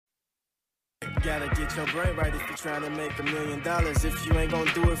gotta get your brain right if you're trying to make $1 million. If you ain't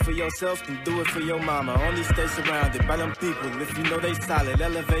gonna do it for yourself, then do it for your mama. Only stay surrounded by them people if you know they solid.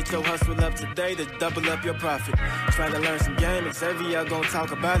 Elevate your hustle up today to double up your profit. Trying to learn some game, Xavier gonna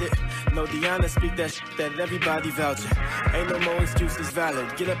talk about it. No Deanna, speak that shit that everybody vouching. Ain't no more excuses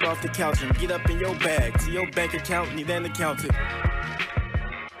valid. Get up off the couch and get up in your bag. To your bank account, need an accountant.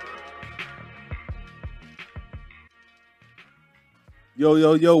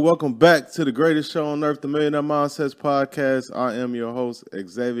 Yo, welcome back to the greatest show on earth, the Millionaire Mindsets Podcast. I am your host,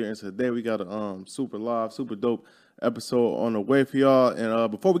 Xavier, and today we got a super live, super dope episode on the way for y'all.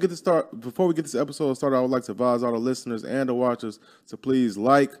 And before we get this episode started, I would like to advise all the listeners and the watchers to please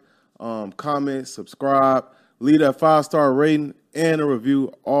like, comment, subscribe, leave that 5-star rating and a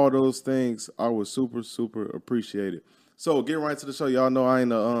review. All those things I would super appreciate it. So getting right to the show, y'all know I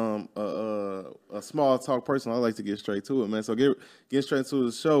ain't a small talk person. I like to get straight to it, man. So get straight to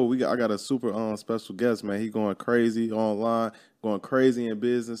the show. I got a super special guest, man. He going crazy online, going crazy in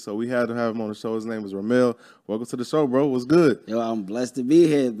business. So we had to have him on the show. His name is Ramel. Welcome to the show, bro. What's good? Yo, I'm blessed to be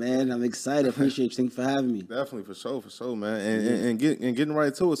here, man. I'm excited. Appreciate you. Thanks for having me. Definitely, for sure, man. And getting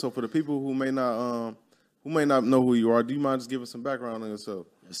right to it. So for the people who may not know who you are, do you mind just giving some background on yourself?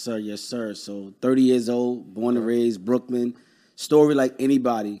 Yes, sir. So 30 years old, born and raised, Brooklyn. Story like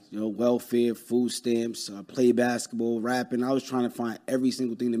anybody, welfare, food stamps, play basketball, rapping. I was trying to find every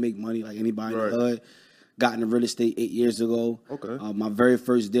single thing to make money like anybody in the hood. Got into real estate 8 years ago. Okay. My very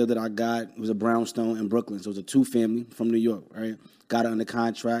first deal that I got was a brownstone in Brooklyn. So it was a 2-family from New York, right? Got it under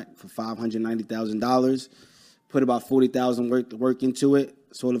contract for $590,000. Put about $40,000 work into it.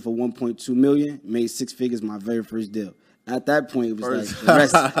 Sold it for $1.2 million. Made 6 figures my very first deal. At that point, it was like the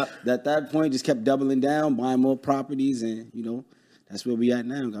rest. At that point, just kept doubling down, buying more properties, and that's where we at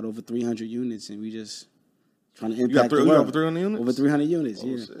now. Got over 300 units, and we just trying to impact the world. You got over 300 units? Over 300 units.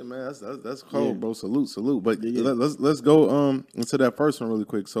 Yeah. Shit, man, that's cold, bro. Salute. But let's go into that first one really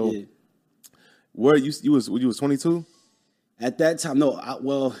quick. So, where you was 22? At that time, no.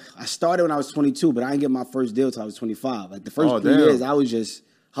 I started when I was 22, but I didn't get my first deal till I was 25. Like the first 3 years, I was just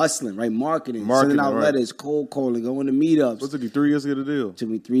hustling, right? Marketing, sending out letters, cold calling, going to meetups. What took you 3 years to get a deal? Took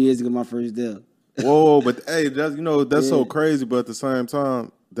me 3 years to get my first deal. Whoa, but hey, that's so crazy. But at the same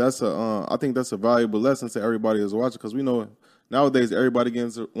time, I think that's a valuable lesson to everybody who's watching, because we know nowadays everybody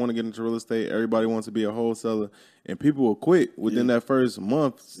want to get into real estate. Everybody wants to be a wholesaler, and people will quit within that first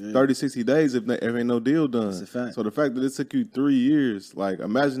month, 30, 60 days if ain't no deal done. That's a fact. So the fact that it took you 3 years, like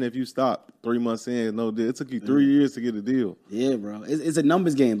imagine if you stopped 3 months in, no deal. It took you 3 years to get a deal. Yeah, bro. It's a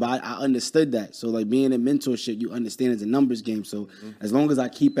numbers game, but I understood that. So like being in mentorship, you understand it's a numbers game. So as long as I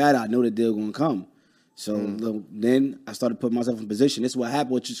keep at it, I know the deal gonna come. So then I started putting myself in position. This is what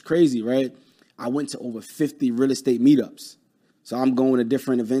happened, which is crazy, right? I went to over 50 real estate meetups. So I'm going to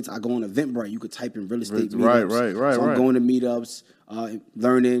different events. I go on Eventbrite. You could type in real estate meetups. Right. So I'm going to meetups,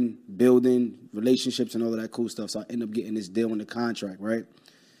 learning, building relationships and all of that cool stuff. So I end up getting this deal on the contract, right?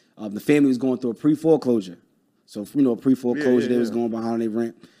 The family was going through a pre-foreclosure. So, a pre-foreclosure, they was going behind their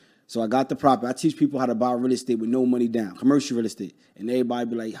rent. So I got the property. I teach people how to buy real estate with no money down, commercial real estate. And everybody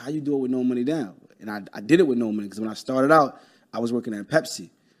be like, how you do it with no money down? And I did it with no money, because when I started out, I was working at Pepsi.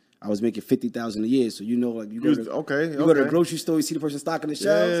 I was making $50,000 a year, so you go to the grocery store, you see the person stocking the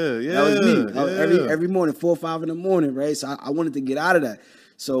shelves. Yeah, that was me. Every morning, 4 or 5 in the morning, right? So I wanted to get out of that.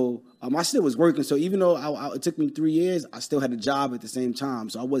 So I still was working. So even though it took me 3 years, I still had a job at the same time.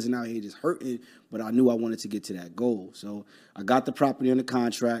 So I wasn't out here just hurting, but I knew I wanted to get to that goal. So I got the property on the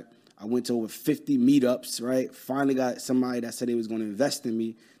contract. I went to over 50 meetups, right? Finally got somebody that said they was going to invest in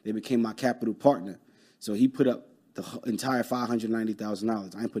me. They became my capital partner. So he put up the entire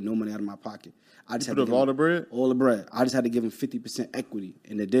 $590,000. I didn't put no money out of my pocket. I just had to give all the bread? All the bread. I just had to give him 50% equity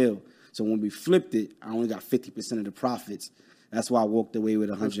in the deal. So when we flipped it, I only got 50% of the profits. That's why I walked away with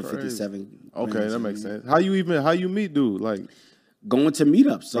 157. Okay, that makes sense. How you meet dude? Like going to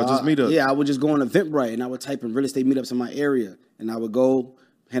meetups. So just meetups? Yeah, I would just go on Eventbrite and I would type in real estate meetups in my area. And I would go,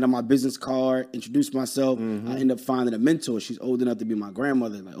 hand out my business card, introduce myself. I end up finding a mentor. She's old enough to be my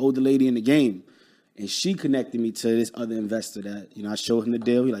grandmother, like older lady in the game. And she connected me to this other investor that, I showed him the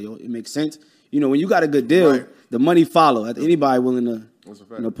deal. He's like, yo, it makes sense. When you got a good deal, the money follow. Anybody willing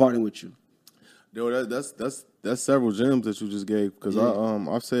to partner with you. Yo, that's several gems that you just gave, because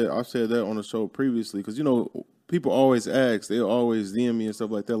I've said that on the show previously, because people always ask, they always DM me and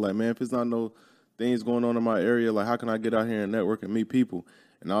stuff like that, like, man, if it's not no things going on in my area, like how can I get out here and network and meet people?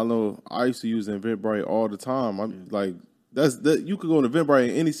 And I know I used to use Eventbrite all the time. I'm like, you could go to Eventbrite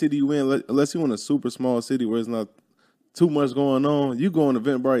in any city you in, unless you're in a super small city where it's not too much going on. You go on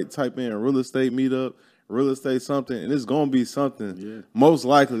Eventbrite, type in real estate meetup, real estate something, and it's gonna be something most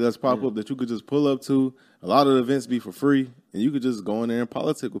likely that's pop up that you could just pull up to. A lot of the events be for free, and you could just go in there and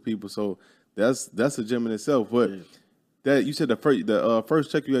politic with people. So that's a gem in itself. But that you said the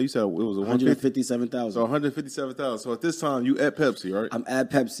first check you got, you said it was a 157,000. So 157,000. So at this time you at Pepsi, right? I'm at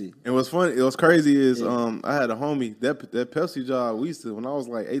Pepsi. And what's funny, it was crazy is I had a homie that Pepsi job. We used to, when I was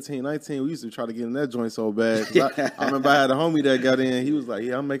like 18, 19, we used to try to get in that joint so bad. I remember I had a homie that got in. He was like,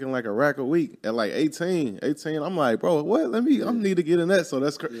 "Yeah, I'm making like a rack a week at like 18. I'm like, bro, what? I need to get in that. So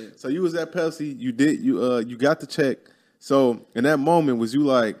that's crazy. So you was at Pepsi. You got the check. So in that moment, was you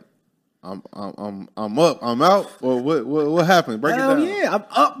like, I'm up, I'm out, or what happened? Break it down. Yeah, I'm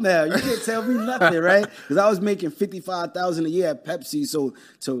up now. You can't tell me nothing, right? Because I was making $55,000 a year at Pepsi, so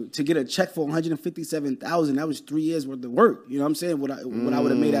to get a check for $157,000, that was 3 years worth of work. You know what I'm saying? What I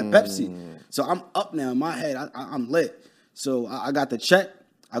would have made at Pepsi. So I'm up now in my head. I'm lit. So I got the check.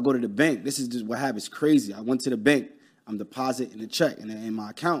 I go to the bank. This is just what happens. Crazy. I went to the bank. I'm depositing the check in my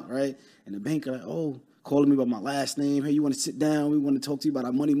account, right? And the bank are like, calling me by my last name. Hey, you want to sit down? We want to talk to you about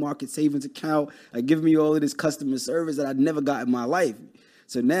our money market savings account. Like, giving me all of this customer service that I'd never got in my life.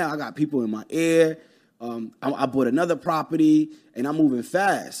 So now I got people in my ear. I bought another property, and I'm moving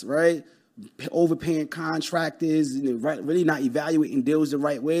fast, right? Overpaying contractors, really not evaluating deals the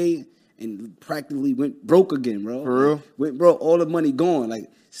right way, and practically went broke again, bro. For real? Went broke, all the money gone. Like,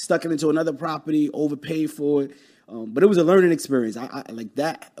 stuck it into another property, overpaid for it. But it was a learning experience. I like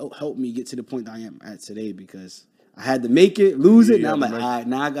that helped me get to the point that I am at today because I had to make it, lose it. Now I'm like, all right,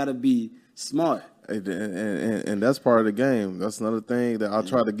 now I gotta be smart. And that's part of the game. That's another thing that I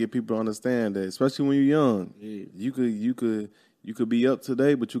try to get people to understand that, especially when you're young, you could be up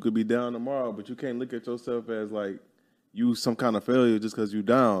today, but you could be down tomorrow. But you can't look at yourself as like you some kind of failure just because you're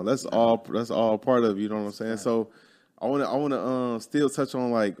down. That's all part of it. You know what I'm saying? So I want to still touch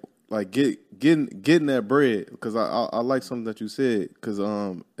on like getting that bread, because I like something that you said, because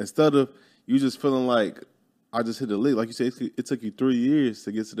instead of you just feeling like I just hit the lick, like you said, it took you 3 years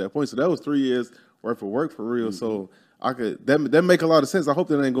to get to that point. So that was 3 years worth of work for real. Mm-hmm. So I could that make a lot of sense. I hope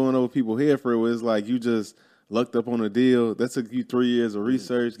that ain't going over people's head for real. It's like you just lucked up on a deal that took you 3 years of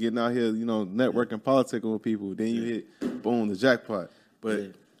research, getting out here, networking, politicking with people. Then you hit boom, the jackpot.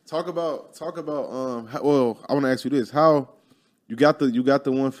 But talk about well, I want to ask you this: how you got the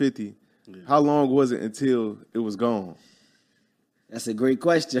 150. Yeah. How long was it until it was gone? That's a great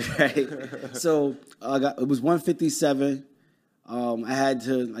question, right? So it was 157. I had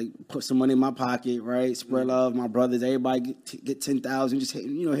to put some money in my pocket, right? Spread love, my brothers, everybody get 10,000. Just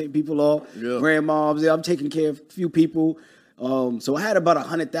hit people off. Yeah. Grandmoms, I'm taking care of a few people. So I had about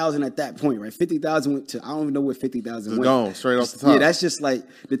 100,000 at that point, right? 50,000 went to, I don't even know where 50,000 went. Gone straight off the top. Yeah, that's just like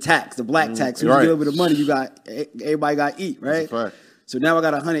the tax, the black tax. When you get a little bit of money, everybody got to eat, right? That's a fact. So now I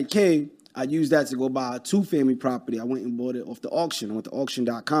got 100K. I used that to go buy a 2-family property. I went and bought it off the auction. I went to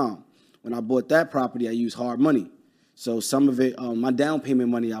auction.com. When I bought that property, I used hard money. So some of it, my down payment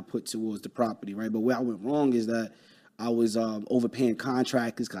money I put towards the property, right? But where I went wrong is that I was overpaying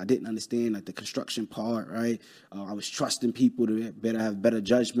contractors because I didn't understand the construction part, right? I was trusting people to have better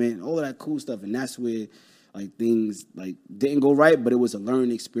judgment, all of that cool stuff, and that's where things didn't go right. But it was a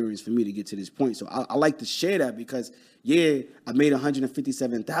learning experience for me to get to this point. So I like to share that because I made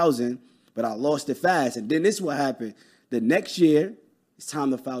 157,000, but I lost it fast. And then this is what happened. The next year, it's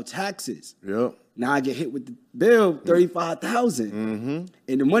time to file taxes. Yep. Now I get hit with the bill, 35,000,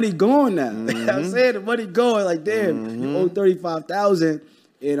 and the money gone now. Mm-hmm. You know what I'm saying? The money going, damn, you owe 35,000,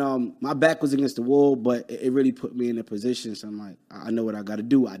 and my back was against the wall, but it really put me in a position. So I'm like, I know what I got to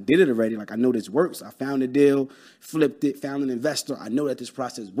do. I did it already. I know this works. I found a deal, flipped it, found an investor. I know that this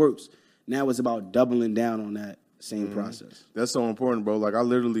process works. Now it's about doubling down on that same process. That's so important, bro. I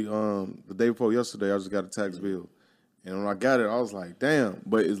literally, the day before yesterday, I just got a tax bill, and when I got it, I was like, damn.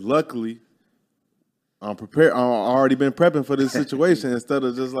 But it's luckily, I'm prepared. I've already been prepping for this situation instead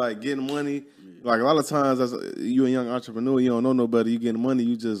of just getting money. A lot of times, as you a young entrepreneur, you don't know nobody. You getting money,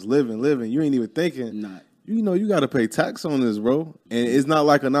 you just living. You ain't even thinking. You got to pay tax on this, bro. And it's not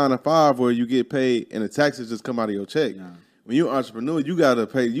like a 9-to-5 where you get paid and the taxes just come out of your check. Nah. When you're an entrepreneur, you got to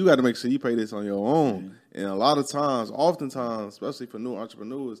pay. You got to make sure you pay this on your own. And a lot of times, oftentimes, especially for new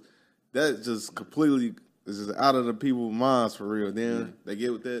entrepreneurs, that just completely is just out of the people's minds for real. Then they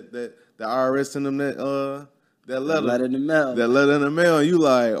get with that the IRS send them that letter in the mail. That letter in the mail, and you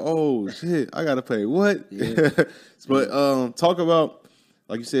like, oh shit, I gotta pay what? Yeah. But talk about,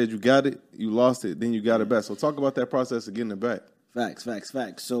 like you said, you got it, you lost it, then you got it back. So talk about that process of getting it back. Facts.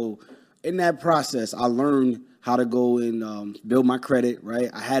 So in that process, I learned how to go and build my credit, right?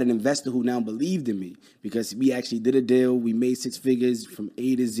 I had an investor who now believed in me because we actually did a deal. We made 6 figures from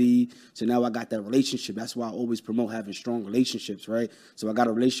A to Z. So now I got that relationship. That's why I always promote having strong relationships, right? So I got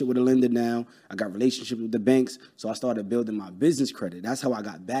a relationship with a lender now. I got relationships with the banks. So I started building my business credit. That's how I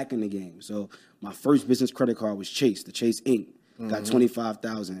got back in the game. So my first business credit card was Chase, the Chase Inc. Got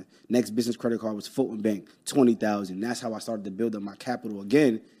 $25,000. Next business credit card was Fulton Bank, $20,000. That's how I started to build up my capital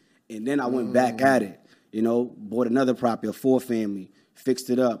again. And then I went back at it. You know, bought another property, a 4-family, fixed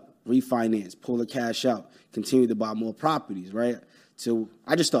it up, refinanced, pulled the cash out, continued to buy more properties, right? So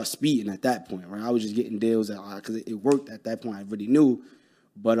I just started speeding at that point, right? I was just getting deals because it worked at that point. I really knew.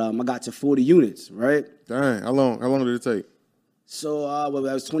 But I got to 40 units, right? Dang, how long did it take? So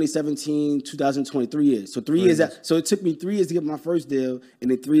that was 2017, 2023 years. So 3 years. So it took me 3 years to get my first deal,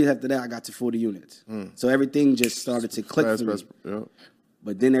 and then 3 years after that, I got to 40 units. So everything just started to click for me. Yeah.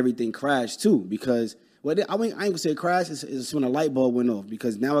 But then everything crashed too because, well, I ain't gonna say crash. It's when a light bulb went off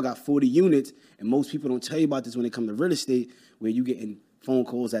because now I got 40 units, and most people don't tell you about this when they come to real estate, where you getting phone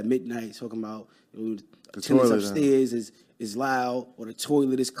calls at midnight talking about the tenants upstairs is loud, or the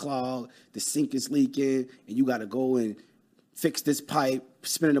toilet is clogged, the sink is leaking, and you got to go and fix this pipe,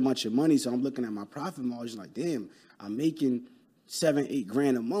 spending a bunch of money. So I'm looking at my profit margin like, damn, I'm making $7-8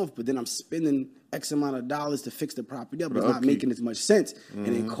 grand a month, but then I'm spending X amount of dollars to fix the property up. It's not making as much sense. And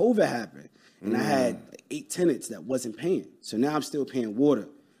then COVID happened, and I had 8 tenants that wasn't paying. So now I'm still paying water.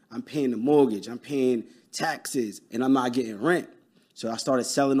 I'm paying the mortgage. I'm paying taxes, and I'm not getting rent. So I started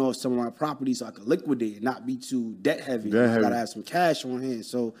selling off some of my properties so I could liquidate and not be too debt heavy. I got to have some cash on hand.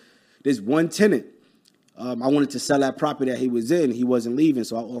 So there's one tenant. I wanted to sell that property that he was in. He wasn't leaving,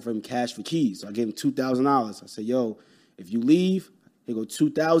 so I offered him cash for keys. So I gave him $2,000. I said, yo, if you leave, here go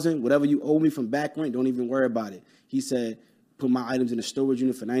 $2,000. Whatever you owe me from back rent, don't even worry about it. He said, put my items in a storage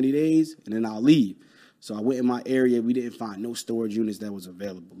unit for 90 days, and then I'll leave. So I went in my area. We didn't find no storage units that was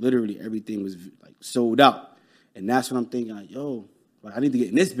available. Literally, everything was like sold out. And that's when I'm thinking, like, yo, I need to get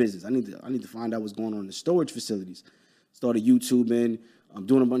in this business. I need to find out what's going on in the storage facilities. Started YouTubing. I'm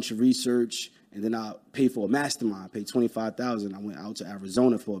doing a bunch of research. And then I paid for a mastermind. I paid $25,000. I went out to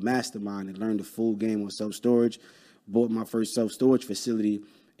Arizona for a mastermind and learned the full game on self-storage. Bought my first self-storage facility.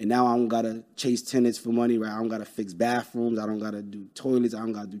 And now I don't got to chase tenants for money, right? I don't got to fix bathrooms. I don't got to do toilets. I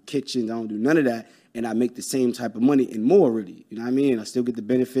don't got to do kitchens. I don't do none of that. And I make the same type of money and more, really. You know what I mean? I still get the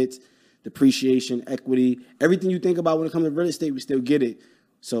benefits, depreciation, equity. Everything you think about when it comes to real estate, we still get it.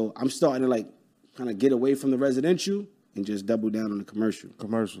 So I'm starting to, like, kind of get away from the residential and just double down on the commercial.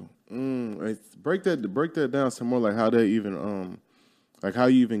 Break that down some more, like how they even like how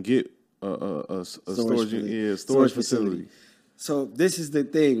you even get a storage facility. So this is the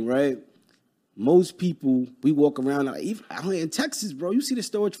thing, right? Most people, we walk around, even out here in Texas, bro, you see the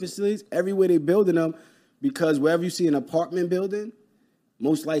storage facilities everywhere they building them, because wherever you see an apartment building,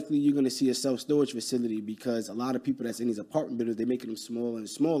 most likely you're going to see a self-storage facility, because a lot of people that's in these apartment buildings, they're making them smaller and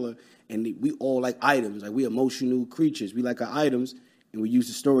smaller, and we all like items. Like, we emotional creatures. We like our items, and we use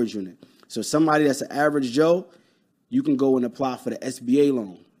the storage unit. So somebody that's an average Joe, you can go and apply for the SBA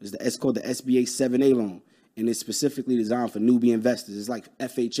loan. It's called the SBA 7A loan, and it's specifically designed for newbie investors. It's like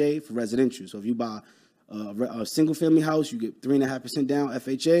FHA for residential. So if you buy a single-family house, you get 3.5% down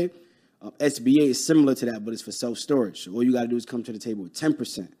FHA. SBA is similar to that, but it's for self-storage. So all you got to do is come to the table with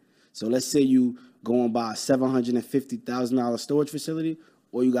 10%. So let's say you go and buy a $750,000 storage facility.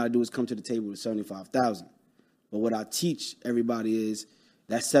 All you got to do is come to the table with $75,000. But what I teach everybody is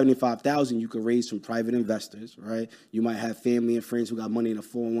that $75,000 you can raise from private investors, right? You might have family and friends who got money in a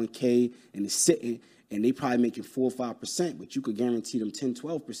 401k and it's sitting, and they probably making 4 or 5%, but you could guarantee them 10,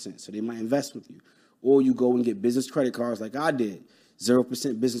 12%. So they might invest with you. Or you go and get business credit cards like I did.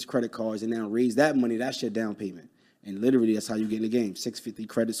 0% business credit cards, and now raise that money. That's your down payment. And literally, that's how you get in the game. 650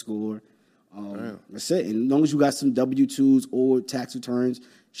 credit score. That's it. And as long as you got some W-2s or tax returns,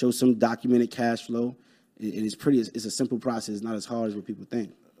 show some documented cash flow, it's a simple process. It's not as hard as what people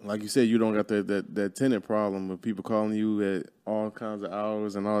think. Like you said, you don't got that tenant problem of people calling you at all kinds of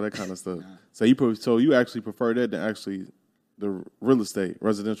hours and all that kind of stuff. Nah. So you actually prefer that than actually the real estate,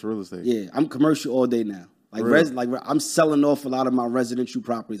 residential real estate. Yeah, I'm commercial all day now. Like I'm selling off a lot of my residential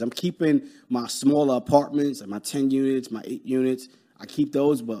properties. I'm keeping my smaller apartments, my 10 units, my 8 units. I keep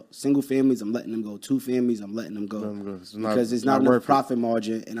those, but single families, I'm letting them go. 2 families, I'm letting them go because it's not enough profit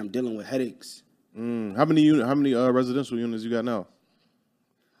margin, and I'm dealing with headaches. How many residential units you got now?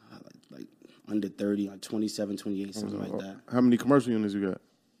 Like under 30, like 27, 28, something like that. How many commercial units you got?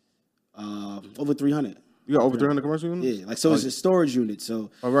 Over 300. You got over 300 commercial units? Yeah, like so it's a storage unit. So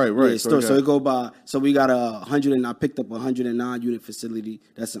right. Yeah, so it go by. So we got 100 and I picked up a 109 unit facility.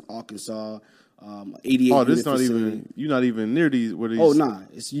 That's in Arkansas. 88. Oh, this unit not facility. even. You're not even near these. What are these? Oh nah,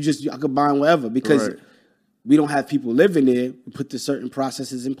 I could buy them wherever because we don't have people living there. We put the certain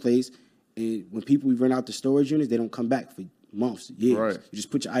processes in place, and when people run out the storage units, they don't come back for months, years. Right. You just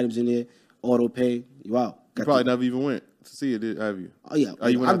put your items in there, auto pay, you out. You probably never even went to see it, have you? Oh yeah,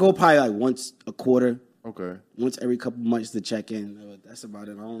 I go probably like once a quarter. Okay. Once every couple months to check in. That's about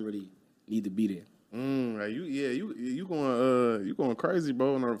it. I don't really need to be there. You going crazy,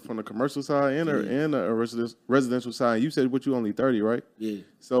 bro, from the commercial side and the residential side. You said you only 30, right? Yeah.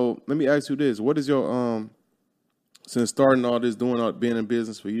 So let me ask you this: what is your since starting all this, being in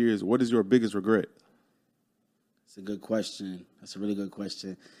business for years, what is your biggest regret? That's a good question. That's a really good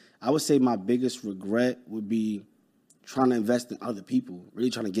question. I would say my biggest regret would be trying to invest in other people, really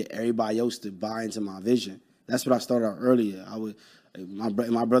trying to get everybody else to buy into my vision. That's what I started out earlier. In my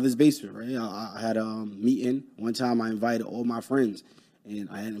brother's basement, right? I had a meeting. One time I invited all my friends, and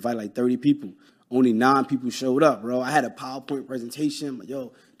I had invited like 30 people. Only 9 people showed up, bro. I had a PowerPoint presentation. Like,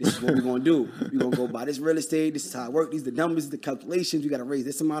 yo, this is what we're going to do. We're going to go buy this real estate. This is how it works. These are the numbers, the calculations. We got to raise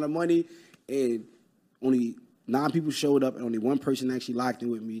this amount of money. And only 9 people showed up, and only one person actually locked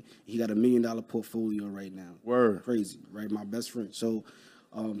in with me. He got $1 million portfolio right now. Word. Crazy, right? My best friend. So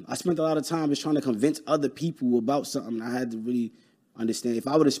I spent a lot of time just trying to convince other people about something. I had to really understand. If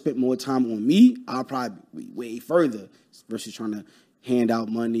I would have spent more time on me, I'll probably be way further versus trying to hand out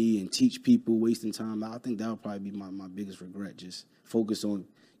money and teach people, wasting time. I think that would probably be my biggest regret, just focus on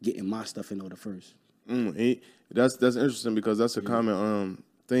getting my stuff in order first. That's interesting because that's a common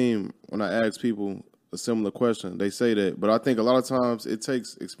theme when I ask people a similar question. They say that, but I think a lot of times it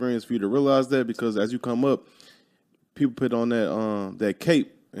takes experience for you to realize that because as you come up, people put on that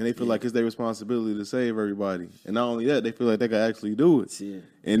cape and they feel like it's their responsibility to save everybody. And not only that, they feel like they can actually do it. Yeah.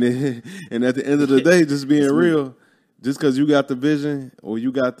 And at the end of the day, just being real, just because you got the vision or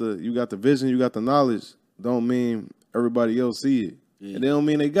you got the vision, you got the knowledge, don't mean everybody else see it. Yeah. And they don't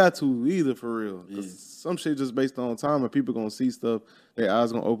mean they got to either, for real. Yeah. Some shit just based on time, and people gonna see stuff. Their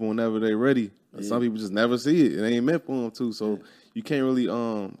eyes gonna open whenever they ready. Yeah. Some people just never see it. It ain't meant for them to. So you can't really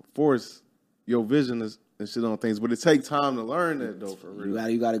force your vision and shit on things. But it takes time to learn that though, for real.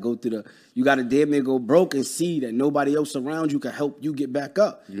 You gotta go through you gotta damn near go broke and see that nobody else around you can help you get back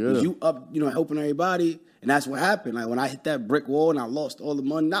up. Yeah. You up, helping everybody. And that's what happened. Like when I hit that brick wall and I lost all the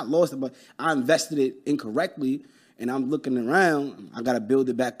money, not lost it, but I invested it incorrectly. And I'm looking around. I got to build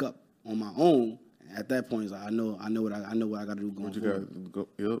it back up on my own. At that point, it's like I know what I got to do going forward.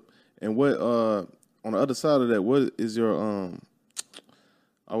 Yep. And what on the other side of that, what is your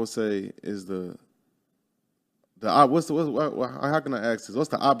I would say is how can I ask this? What's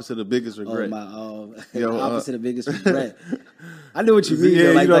the opposite of the biggest regret? The opposite of the biggest regret. I know what you mean.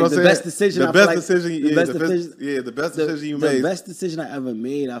 Yeah, like the best decision. The best decision you made. The best decision I ever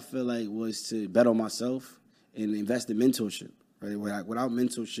made, I feel like, was to bet on myself and invest in mentorship. Right? Without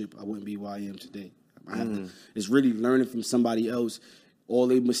mentorship, I wouldn't be where I am today. It's really learning from somebody else all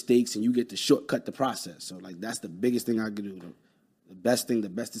their mistakes, and you get to shortcut the process. So, like, that's the biggest thing I could do. The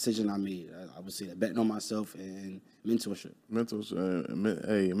best decision I made, I would say that, betting on myself and mentorship.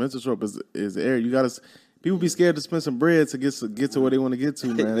 Mentorship is the area. You gotta. People be scared to spend some bread to get to where they want to get to,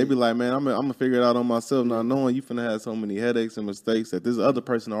 man. They be like, man, I'm gonna figure it out on myself, not knowing you finna have so many headaches and mistakes that this other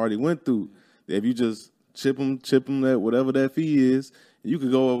person already went through. That if you just chip them that whatever that fee is, you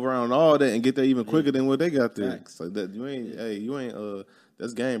could go around all that and get there even quicker than what they got there. So that you ain't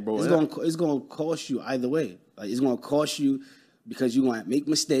that's game, bro. It's gonna cost you either way. Like it's gonna cost you because you want to make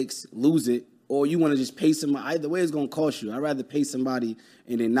mistakes, lose it, or you want to just pay somebody. Either way, it's going to cost you. I'd rather pay somebody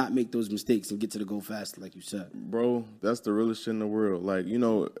and then not make those mistakes and get to the goal faster, like you said. Bro, that's the realest shit in the world. Like,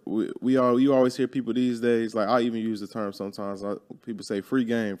 you always hear people these days, like I even use the term sometimes, people say free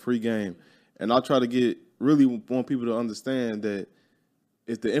game. And I try to really want people to understand that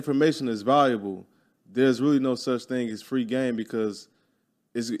if the information is valuable, there's really no such thing as free game because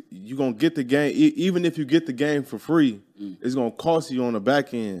you're going to get the game. Even if you get the game for free, it's going to cost you on the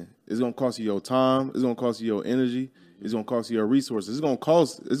back end. It's going to cost you your time. It's going to cost you your energy. It's going to cost you your resources. It's going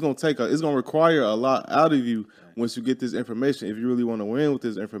to require a lot out of you once you get this information if you really want to win with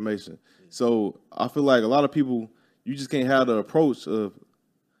this information. So I feel like a lot of people, you just can't have the approach of,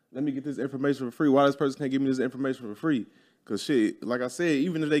 let me get this information for free. Why this person can't give me this information for free? Because shit, like I said,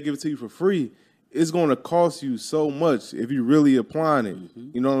 even if they give it to you for free, it's going to cost you so much if you're really applying it.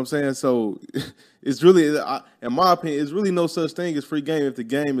 You know what I'm saying? So it's really, in my opinion, it's really no such thing as free game if the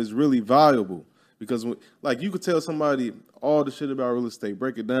game is really valuable. Because like you could tell somebody all the shit about real estate,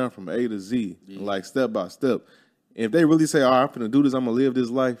 break it down from A to Z, like step by step. And if they really say, all right, I'm gonna do this, I'm gonna live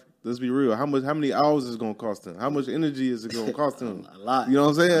this life. Let's be real. How many hours is it gonna cost them? How much energy is it gonna cost them? A lot. You know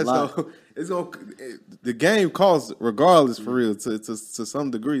what I'm saying? So the game costs regardless for real to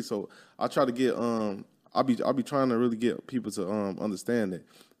some degree. So I try to get I'll be trying to really get people to understand that.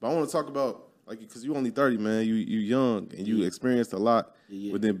 But I want to talk about like because you only 30, man. You young and you experienced a lot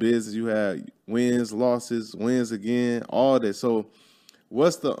within business. You had wins, losses, wins again, all that. So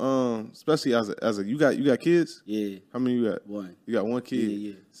what's the especially as a you got kids? Yeah. How many you got? One. You got one kid.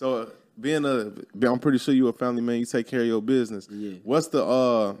 Yeah. So I'm pretty sure you a family man. You take care of your business. Yeah. What's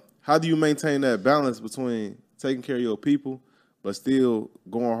the how do you maintain that balance between taking care of your people but still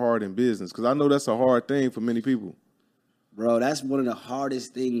going hard in business? Because I know that's a hard thing for many people. Bro, that's one of the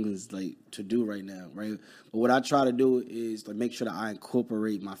hardest things like to do right now, right? But what I try to do is like make sure that I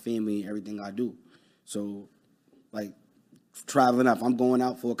incorporate my family in everything I do. So, like traveling up, if I'm going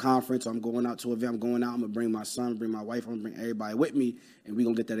out for a conference, or I'm going out to an event, I'm gonna bring my son, bring my wife, I'm gonna bring everybody with me, and we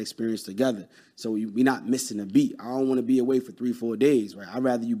gonna get that experience together. So we not missing a beat. I don't want to be away for 3-4 days, right? I'd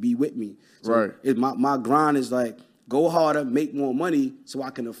rather you be with me. So right. My grind is like go harder, make more money, so I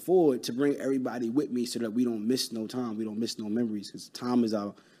can afford to bring everybody with me, so that we don't miss no time, we don't miss no memories, because time is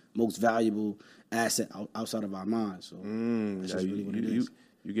our most valuable asset outside of our minds. So that's just really what it is.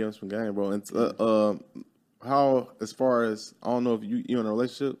 You give them some game, bro. And how, as far as, I don't know if you in a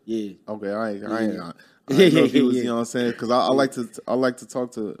relationship? Yeah. Okay, I ain't know if you was, you know what I'm saying? Because I like to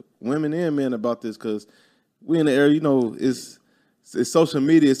talk to women and men about this, because we in the area, you know, it's social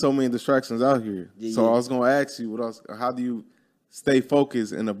media, so many distractions out here. So I was gonna ask you, how do you stay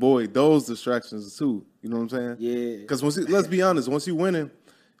focused and avoid those distractions too? You know what I'm saying? Yeah. Because let's be honest, once you winning,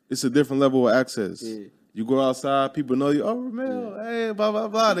 it's a different level of access. Yeah. You go outside, people know you. Oh, Ramel, hey, blah blah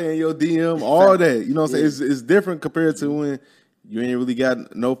blah. Then your DM, all that. You know what I'm saying? It's different compared to when you ain't really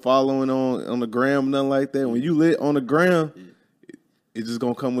got no following on the gram, nothing like that. When you lit on the gram, it's just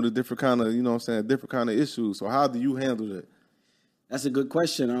gonna come with a different kind of, you know what I'm saying, different kind of issues. So how do you handle that? That's a good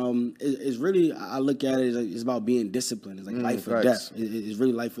question. It's really, I look at it as it's about being disciplined. It's like life or death. It's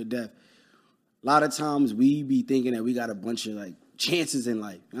really life or death. A lot of times we be thinking that we got a bunch of like chances in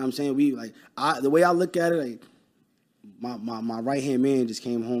life. You know what I'm saying? The way I look at it, like my right hand man just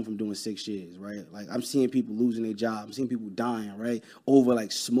came home from doing 6 years, right? Like I'm seeing people losing their job. I'm seeing people dying, right? Over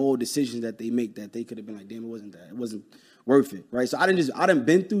like small decisions that they make that they could have been like, damn, it wasn't worth it, right? So I done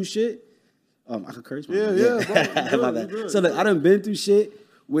been through shit. I could curse. Yeah. So I done been through shit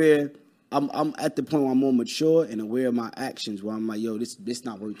where I'm at the point where I'm more mature and aware of my actions, where I'm like, yo, this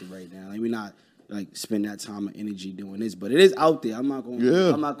not worth it right now. Like we not like spend that time and energy doing this, but it is out there. I'm not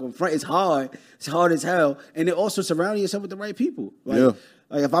going front. It's hard. It's hard as hell, and then also surrounding yourself with the right people.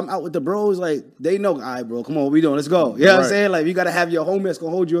 Like if I'm out with the bros, like they know, all right, bro, come on, what we doing? Let's go. You know what I'm saying? Like you got to have your homie that's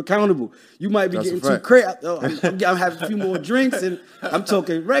gonna hold you accountable. You might be getting too crazy. I'm having a few more drinks and I'm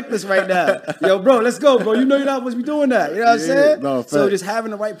talking reckless right now. Yo, bro, let's go, bro. You know you're not supposed to be doing that. You know what I'm saying? No, so just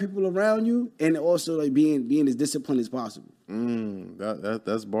having the right people around you, and also like being as disciplined as possible.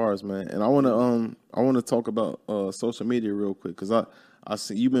 That's bars, man. And I wanna talk about social media real quick, because I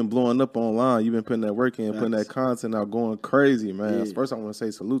see you've been blowing up online. You've been putting that work in, putting that content out, going crazy, man. Yeah. First, I want to say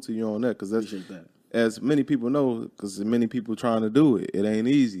salute to you on that, because as many people know, because many people trying to do it, it ain't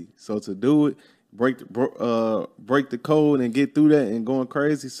easy. So to do it, break the code and get through that and going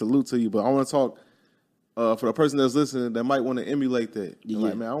crazy, salute to you. But I want to talk for the person that's listening that might want to emulate that. Yeah.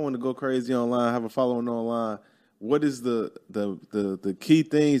 Like, man, I want to go crazy online, have a following online. What is the key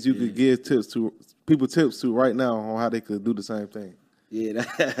things you could give tips to right now on how they could do the same thing?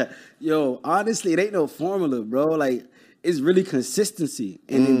 Yeah, yo, honestly, it ain't no formula, bro. Like, it's really consistency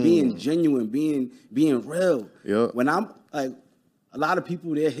and then being genuine, being real. Yeah. When I'm like, a lot of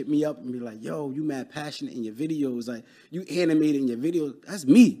people there hit me up and be like, yo, you mad passionate in your videos. Like, you animated in your videos. That's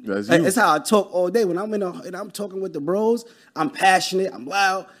me. That's how I talk all day. When I'm and I'm talking with the bros, I'm passionate, I'm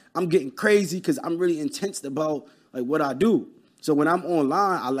loud, I'm getting crazy because I'm really intense about like what I do. So when I'm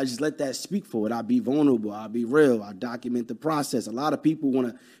online, I just let that speak for it. I'll be vulnerable. I'll be real. I'll document the process. A lot of people want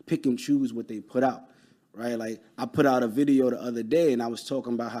to pick and choose what they put out, right? Like I put out a video the other day, and I was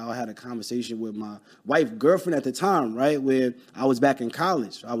talking about how I had a conversation with my girlfriend at the time, right, where I was back in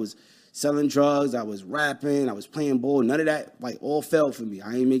college. I was selling drugs. I was rapping. I was playing ball. None of that, like, all fell for me.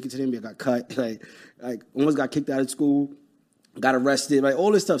 I ain't make it to the NBA. I got cut. Like almost got kicked out of school. Got arrested. Like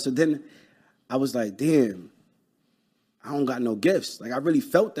all this stuff. So then I was like, damn. I don't got no gifts. Like, I really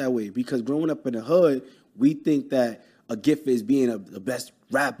felt that way because growing up in the hood, we think that a gift is being the best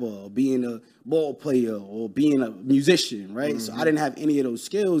rapper or being a ball player or being a musician, right? So I didn't have any of those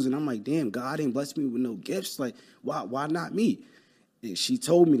skills, and I'm like, damn, God ain't blessed me with no gifts. Like, why not me? And she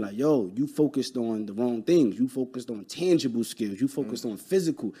told me, like, yo, you focused on the wrong things. You focused on tangible skills. You focused on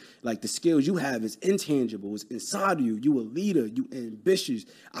physical. Like, the skills you have is intangible. It's inside of you. You a leader. You ambitious.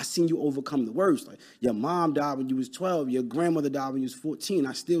 I seen you overcome the worst. Like, your mom died when you was 12. Your grandmother died when you was 14.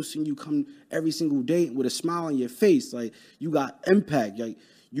 I still seen you come every single day with a smile on your face. Like, you got impact. Like,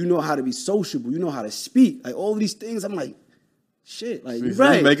 you know how to be sociable. You know how to speak. Like, all of these things, I'm like, shit. Like, you're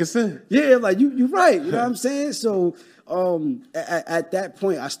right. Making sense. Yeah, like, you're right. You know what I'm saying? So, at that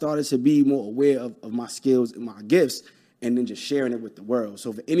point, I started to be more aware of my skills and my gifts, and then just sharing it with the world.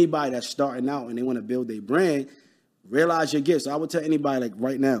 So for anybody that's starting out and they want to build their brand, realize your gifts. So I would tell anybody, like,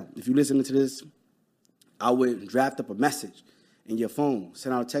 right now, if you're listening to this, I would draft up a message in your phone,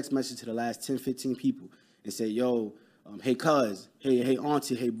 send out a text message to the last 10, 15 people and say, yo, hey, cuz, hey,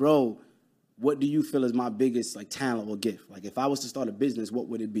 auntie, hey, bro, what do you feel is my biggest, like, talent or gift? Like, if I was to start a business, what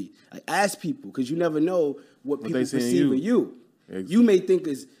would it be? Like, ask people, because you never know what people perceive of you. Exactly. You may think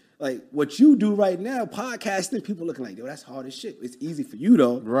is, like, what you do right now, podcasting, people looking like, yo, that's hard as shit. It's easy for you,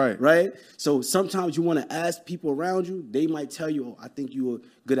 though. Right? So sometimes you want to ask people around you. They might tell you, oh, I think you are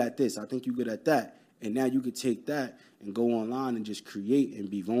good at this. I think you're good at that. And now you could take that and go online and just create and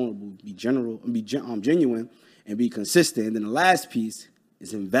be vulnerable, be general, and be genuine, and be consistent. And then the last piece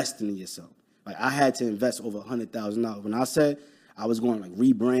is investing in yourself. Like, I had to invest over $100,000. When I said I was going to, like,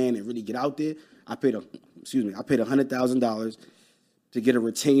 rebrand and really get out there, I paid $100,000 to get a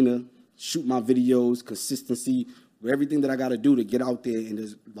retainer, shoot my videos, consistency, with everything that I got to do to get out there and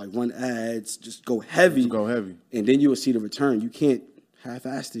just, like, run ads, just go heavy. And then you will see the return. You can't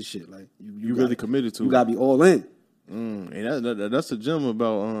half-ass this shit. Like, you really committed to it. You got to be all in. And that's a gem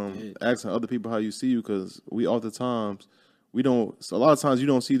about asking other people how you see you, because we oftentimes a lot of times you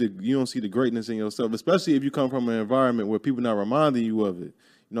don't see the greatness in yourself, especially if you come from an environment where people not reminding you of it. You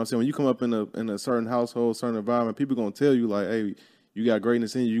know what I'm saying? When you come up in a certain household, certain environment, people gonna tell you, like, hey, you got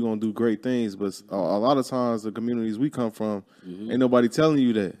greatness in you, you're gonna do great things. But a lot of times the communities we come from, ain't nobody telling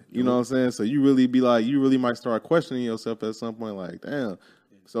you that. You know what I'm saying? So you really might start questioning yourself at some point, like, damn.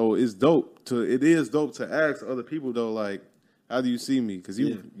 So it is dope to ask other people, though, like, how do you see me? Because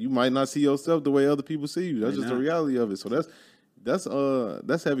you might not see yourself the way other people see you. That's just the reality of it. So that's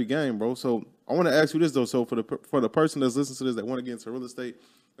heavy game, bro. So I want to ask you this, though. So for the person that's listening to this that want to get into real estate,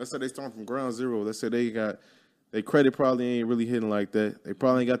 let's say they start from ground zero. Let's say their credit probably ain't really hitting like that. They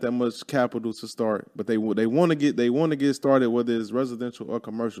probably ain't got that much capital to start, but they want to get started, whether it's residential or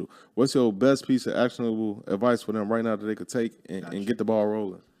commercial. What's your best piece of actionable advice for them right now that they could take and get the ball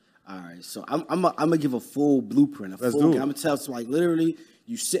rolling? All right, so I'm gonna give a full blueprint. I'm gonna tell some, like, literally,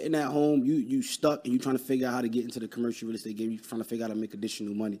 you sitting at home, you stuck, and you trying to figure out how to get into the commercial real estate game. You trying to figure out how to make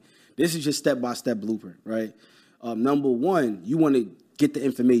additional money. This is just step-by-step blueprint, right? Number one, you want to get the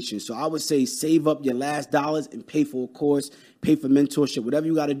information. So I would say save up your last dollars and pay for a course, pay for mentorship, whatever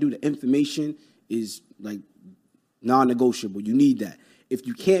you got to do. The information is, like, non-negotiable. You need that. If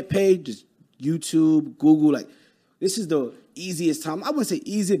you can't pay, just YouTube, Google. Like, this is the easiest time. I wouldn't say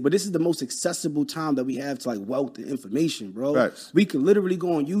easy, but this is the most accessible time that we have to, like, wealth and information, bro. Right. We can literally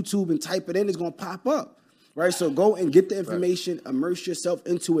go on YouTube and type it in. It's going to pop up, right? So go and get the information, immerse yourself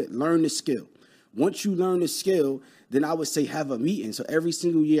into it, learn the skill. Once you learn the skill, then I would say have a meeting. So every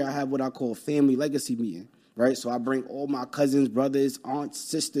single year I have what I call a family legacy meeting, right? So I bring all my cousins, brothers, aunts,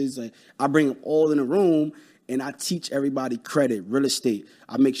 sisters. Like, I bring them all in a room, and I teach everybody credit, real estate.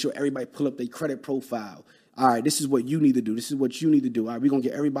 I make sure everybody pull up their credit profile. All right, this is what you need to do. This is what you need to do. All right, we're going to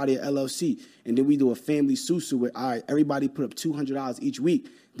get everybody an LLC. And then we do a family susu where, all right, everybody put up $200 each week.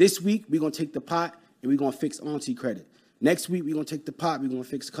 This week, we're going to take the pot and we're going to fix auntie credit. Next week, we're going to take the pot. We're going to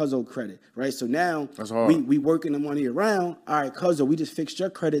fix Cuzzo credit, right? So now we working the money around. All right, Cuzzo, we just fixed your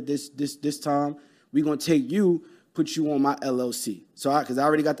credit this time. We're going to take you, put you on my LLC. So because I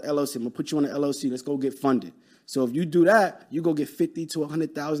already got the LLC. I'm going to put you on the LLC. Let's go get funded. So if you do that, you go get $50,000 to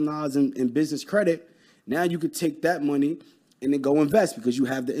 $100,000 in business credit. Now you could take that money and then go invest because you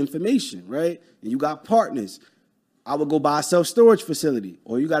have the information, right? And you got partners. I would go buy a self-storage facility.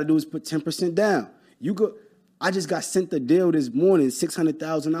 All you got to do is put 10% down. I just got sent the deal this morning,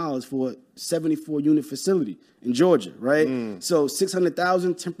 $600,000 for a 74-unit facility in Georgia, right? So $600,000,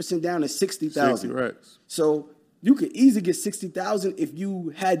 10% down is $60,000. Right. So you could easily get $60,000 if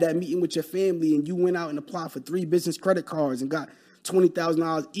you had that meeting with your family and you went out and applied for 3 business credit cards and got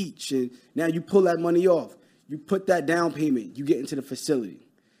 $20,000 each, and now you pull that money off. You put that down payment, you get into the facility.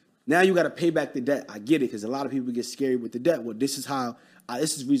 Now you got to pay back the debt. I get it, because a lot of people get scary with the debt. Well, this is how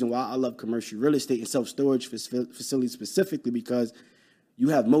this is the reason why I love commercial real estate and self-storage facilities specifically, because you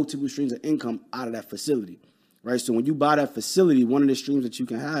have multiple streams of income out of that facility, right? So when you buy that facility, one of the streams that you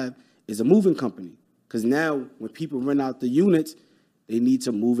can have is a moving company. Because now when people rent out the units, they need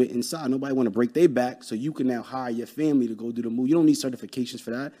to move it inside. Nobody want to break their back, so you can now hire your family to go do the move. You don't need certifications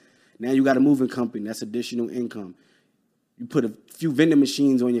for that. Now you got a moving company. That's additional income. You put a few vending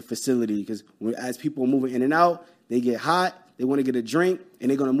machines on your facility because as people are moving in and out, they get hot, they want to get a drink, and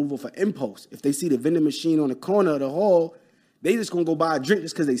they're going to move off an impulse. If they see the vending machine on the corner of the hall, they just going to go buy a drink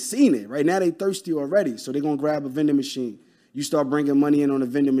just because they seen it. Right now they thirsty already, so they're going to grab a vending machine. You start bringing money in on a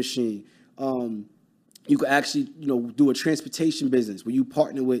vending machine. You could actually, do a transportation business where you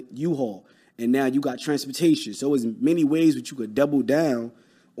partner with U-Haul, and now you got transportation. So there's many ways that you could double down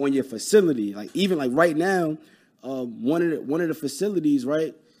on your facility. Like even like right now, one of the facilities,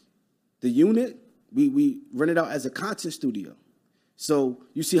 right, the unit we rented out as a content studio. So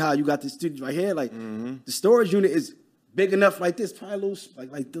you see how you got the studio right here, like the storage unit is big enough like this, probably a little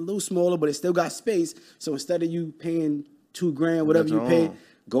like a little smaller, but it still got space. So instead of you paying $2,000, whatever you pay,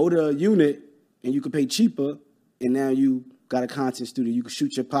 go to a unit and you can pay cheaper, and now you got a content studio. You can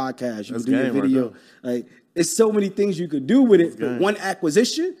shoot your podcast, you can do your video. Like it's so many things you could do with it. But one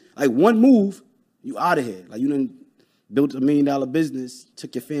acquisition, like one move, you out of here. Like you done built $1 million business,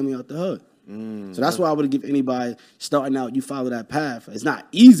 took your family out the hood. So that's why I would give anybody starting out, you follow that path. It's not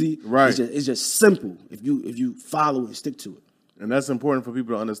easy. Right. It's just simple if you follow it and stick to it. And that's important for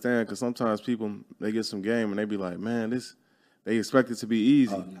people to understand, because sometimes people, they get some game and they be like, man, they expect it to be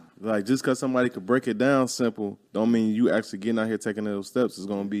easy. Oh, no. Like just because somebody could break it down simple don't mean you actually getting out here taking those steps. It's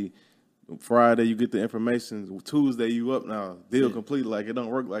going to be Friday, you get the information. Tuesday, you up now. Deal complete. Like it don't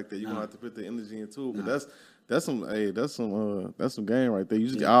work like that. You're going to have to put the energy into it. But that's some game right there. You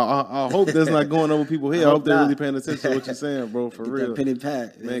just, I hope that's not going over people's head. I hope they're really paying attention to what you're saying, bro. For get real. That pen and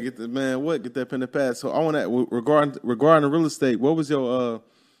pad. Man, get that pen and pad. So I want to regarding the real estate. What was your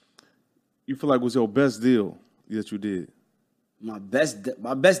you feel like was your best deal that you did? My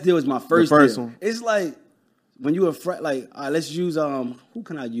best deal is my first deal. One. It's like when you like, all right, let's use who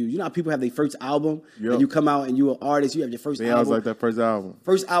can I use? You know how people have their first album, and you come out and you're an artist, you have your first album. Yeah, I was like that first album.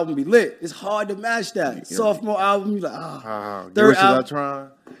 First album be lit. It's hard to match that. Sophomore album, you like, third album. Trying.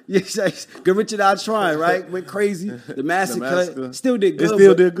 Yes, Good Richard I Trying, right? Went crazy. The Massacre still did good. It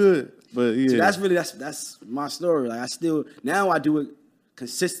still did good. But yeah. So that's my story. Like now I do it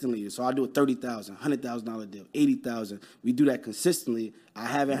consistently. So I do a $30,000, $100,000 deal, $80,000. We do that consistently. I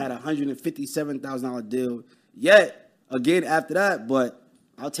haven't had a $157,000 deal yet. Again after that, but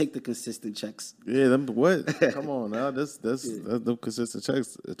I'll take the consistent checks. Yeah, what? Come on now. That's the consistent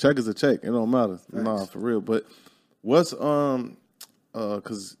checks. A check is a check. It don't matter. Right. Nah, for real. But what's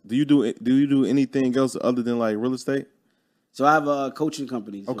because do you do anything else other than like real estate? So I have a coaching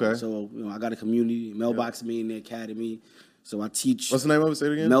company. Okay. So I got a community, Mailbox Millionaire Academy. So I teach. What's the name of it? Say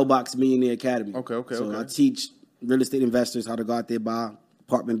it again. Mailbox Millionaire Academy. Okay. So I teach real estate investors how to go out there, buy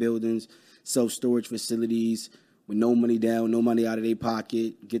apartment buildings, self-storage facilities with no money down, no money out of their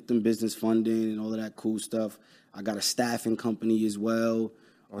pocket, get them business funding and all of that cool stuff. I got a staffing company as well.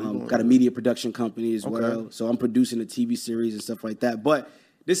 Got a media production company as well. So I'm producing a TV series and stuff like that. But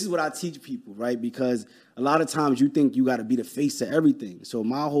this is what I teach people, right? Because a lot of times you think you got to be the face of everything. So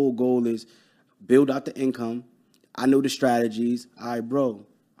my whole goal is build out the income. I know the strategies. All right, bro,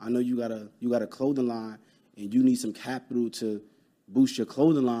 I know you got a clothing line and you need some capital to boost your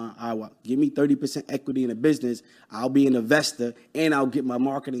clothing line. All right, well, give me 30% equity in a business. I'll be an investor, and I'll get my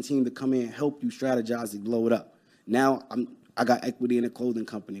marketing team to come in and help you strategize and blow it up. Now I got equity in a clothing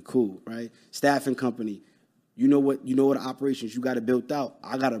company. Cool, right? Staffing company. You know what operations you got to build out.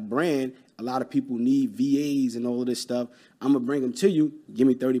 I got a brand. A lot of people need VAs and all of this stuff. I'm going to bring them to you. Give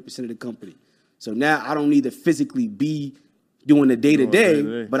me 30% of the company. So now I don't need to physically be doing the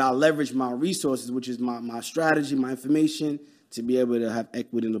day-to-day, but I'll leverage my resources, which is my strategy, my information, to be able to have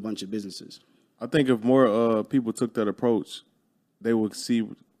equity in a bunch of businesses. I think if more people took that approach, they would see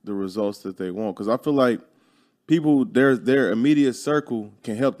the results that they want. Because I feel like people, their immediate circle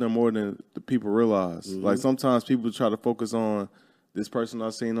can help them more than the people realize. Mm-hmm. Like sometimes people try to focus on this person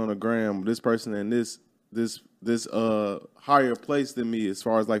I've seen on the gram, this person in this higher place than me as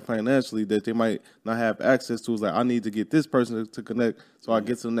far as like financially that they might not have access to. It's like, I need to get this person to connect so I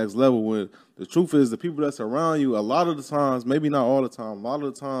get to the next level. When the truth is the people that's around you, a lot of the times, maybe not all the time, a lot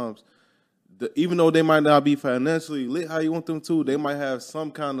of the times, even though they might not be financially lit how you want them to, they might have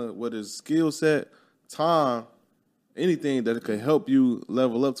some kind of, whether it's skill set, time, anything that could help you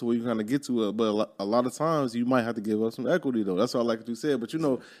level up to where you kind of get to it. But a lot of times you might have to give up some equity though. That's what I like to say. But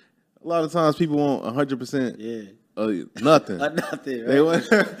a lot of times people want 100%. Yeah. nothing. Nothing. Right? They want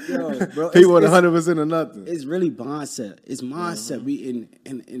Yo, bro, people with 100% of nothing. It's really mindset. It's mindset. We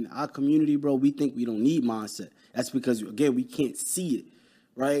in our community, bro. We think we don't need mindset. That's because again we can't see it,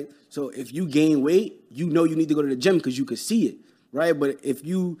 right? So if you gain weight, you know you need to go to the gym because you can see it, right? But if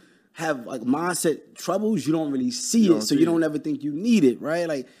you have like mindset troubles, you don't really see it, so you don't ever think you need it, right?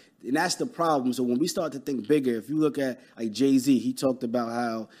 Like, and that's the problem. So when we start to think bigger, if you look at like Jay-Z, he talked about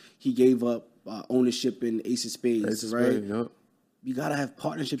how he gave up ownership in Ace of Spades, right? Yep. You gotta have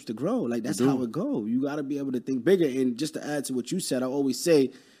partnerships to grow. Like that's how it go. You gotta be able to think bigger. And just to add to what you said, I always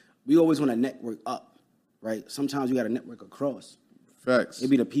say we always want to network up, right? Sometimes you gotta network across. Facts.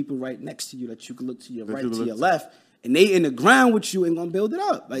 Maybe the people right next to you that you can look to your right, to your left, and they in the ground with you and gonna build it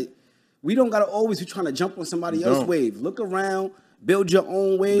up. Like we don't gotta always be trying to jump on somebody else's wave. Look around, build your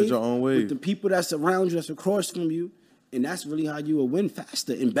own wave. Build your own wave with the people that's around you, that's across from you. And that's really how you will win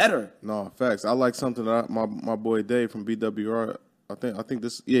faster and better. No, facts. I like something that my boy Dave from BWR. I think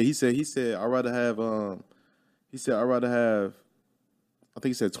this. Yeah, he said I'd rather have. I think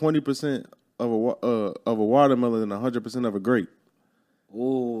he said 20% of a watermelon than 100% of a grape.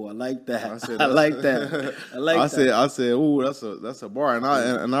 Oh, I like that. I like that. I said, ooh, that's a bar.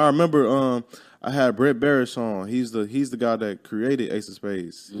 And I remember I had Brett Barish on. He's the guy that created Ace of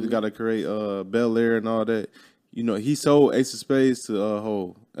Spades. He's the guy that created Bel Air and all that. You know, he sold Ace of Spades to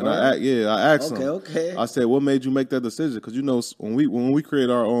Hov. And I asked him. Okay. I said, what made you make that decision? Because you know, when we create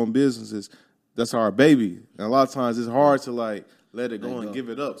our own businesses, that's our baby. And a lot of times it's hard to like let it go and give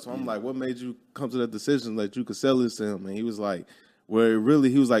it up. So I'm like, what made you come to that decision that you could sell this to him? And he was like,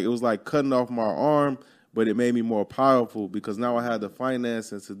 it was like cutting off my arm, but it made me more powerful because now I had the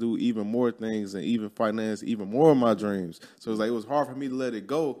finances to do even more things and even finance even more of my dreams. So it was hard for me to let it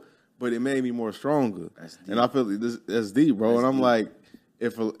go, but it made me more stronger. And I feel that's deep, bro. And I'm like,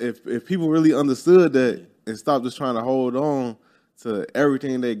 if people really understood that and stopped just trying to hold on to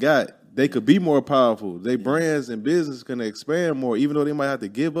everything they got, they could be more powerful. Their brands and business can expand more, even though they might have to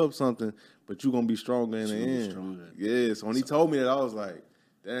give up something, but you're going to be stronger in the end. Yeah, so when he told me that, I was like,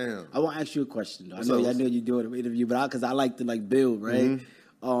 damn. I want to ask you a question, though. I know you're doing an interview, but because I like to like build, right?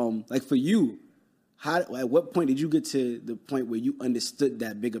 Mm-hmm. Like for you, at what point did you get to the point where you understood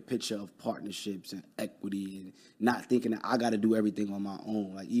that bigger picture of partnerships and equity and not thinking that I got to do everything on my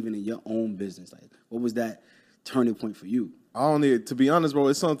own, like even in your own business? Like, what was that turning point for you? To be honest, bro,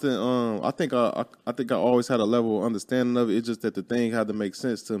 it's something. I think I always had a level of understanding of it. It's just that the thing had to make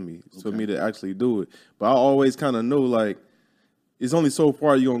sense to me for me to actually do it. But I always kind of knew like it's only so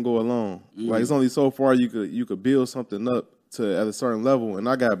far you're gonna go alone. Like it's only so far you could build something up to at a certain level. And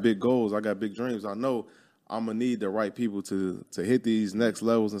I got big goals. I got big dreams. I know I'm gonna need the right people to hit these next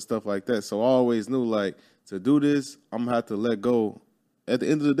levels and stuff like that. So I always knew like to do this, I'm gonna have to let go. At the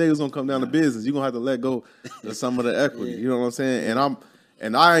end of the day, it's gonna come down to business. You're gonna have to let go of some of the equity. You know what I'm saying?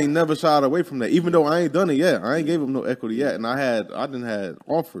 And I ain't never shied away from that, even though I ain't done it yet. I ain't gave them no equity yet. And I didn't had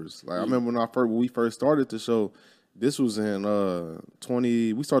offers. Like I remember when we first started the show, this was in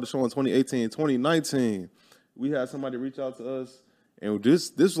we started the show in 2018, 2019. We had somebody reach out to us, and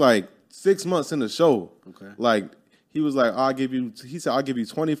this like 6 months in the show. Okay. Like he was like, he said I'll give you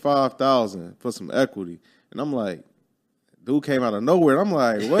 $25,000 for some equity. And I'm like, dude came out of nowhere. And I'm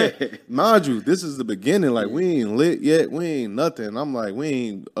like, what? Mind you, this is the beginning. Like, we ain't lit yet. We ain't nothing. I'm like, we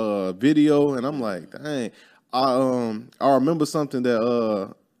ain't video. And I'm like, dang. I remember something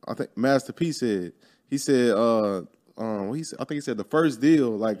that I think Master P said. He said, I think he said the first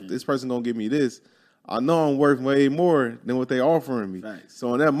deal, like this person gonna give me this. I know I'm worth way more than what they offering me. Nice.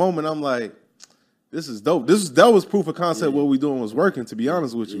 So in that moment, I'm like, this is dope. That was proof of concept. What we doing was working. To be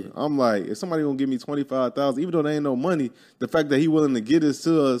honest with you, I'm like, if somebody gonna give me $25,000, even though there ain't no money, the fact that he willing to get this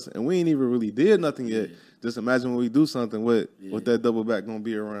to us and we ain't even really did nothing yet. Just imagine when we do something with that double back gonna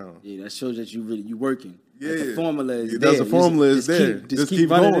be around. Yeah, that shows that you working. Yeah, like the formula is there. That's the formula is there. Just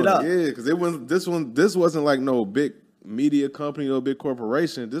keep running going. It up. Yeah, because this wasn't like no big media company or big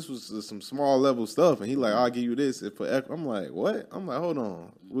corporation. This was just some small level stuff, and he like, I'll give you this if for equity. I'm like, what? I'm like, hold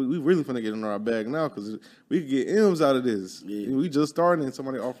on, we really finna get in our bag now because we could get M's out of this. Yeah. We just starting and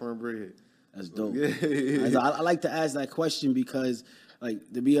somebody offering bread. That's dope. Yeah. I like to ask that question because,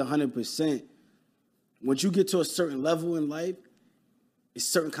 like, to be 100%, once you get to a certain level in life, it's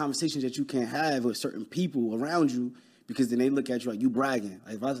certain conversations that you can't have with certain people around you. Because then they look at you like you bragging.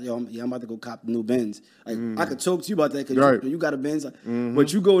 Like if I say, I'm about to go cop the new Benz. Like I could talk to you about that because you got a Benz. Like,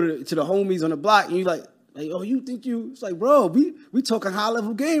 but you go to the homies on the block and you like, oh, you think you? It's like, bro, we talking high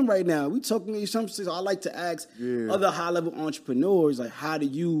level game right now. We talking something. So I like to ask other high level entrepreneurs, like, how do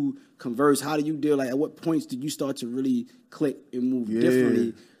you converse? How do you deal? Like, at what points did you start to really click and move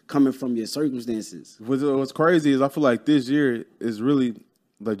differently? coming from your circumstances. What's crazy is I feel like this year is really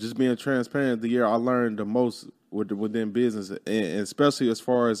like just being transparent. The year I learned the most within business, and especially as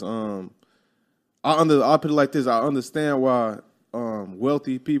far as I'll put it like this: I understand why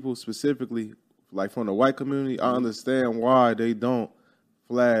wealthy people, specifically like from the white community, I understand why they don't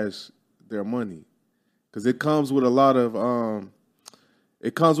flash their money, because it comes with a lot of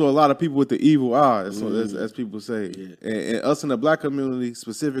people with the evil eye, as people say. Yeah. And us in the black community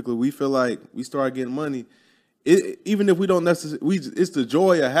specifically, we feel like we start getting money. Even if we don't necessarily, it's the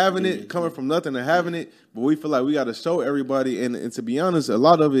joy of having it, coming from nothing to having it, but we feel like we got to show everybody. And to be honest, a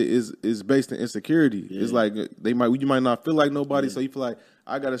lot of it is based in insecurity. Yeah. It's like you might not feel like nobody, so you feel like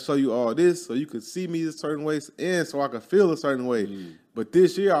I got to show you all this so you could see me a certain way and so I could feel a certain way. But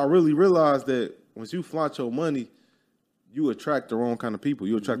this year, I really realized that once you flaunt your money, you attract the wrong kind of people.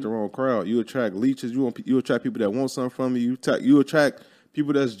 You attract the wrong crowd. You attract leeches. You attract people that want something from you. You attract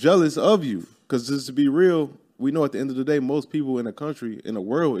people that's jealous of you. Because just to be real, we know at the end of the day, most people in the country, in the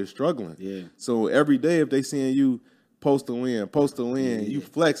world, is struggling. Yeah. So every day, if they seeing you post a win, you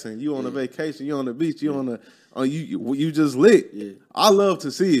flexing, you on a vacation, you on the beach, you on the, you just lit. Yeah. I love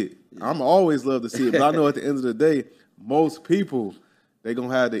to see it. Yeah. I'm always love to see it. But I know at the end of the day, most people, they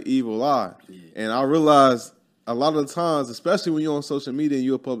gonna have the evil eye. Yeah. And I realize a lot of the times, especially when you're on social media and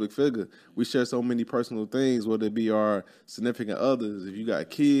you're a public figure, we share so many personal things, whether it be our significant others, if you got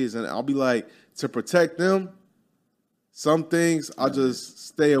kids, and I'll be like, to protect them, some things I just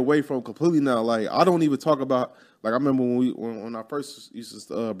stay away from completely now. Like, I don't even talk about, like, I remember when I first used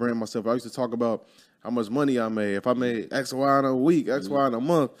to brand myself, I used to talk about how much money I made. If I made X, Y in a week, X, Y in a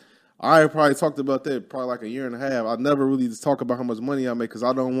month, I probably talked about that probably like a year and a half. I never really just talk about how much money I make because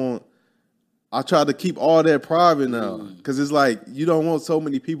I try to keep all that private now because it's like you don't want so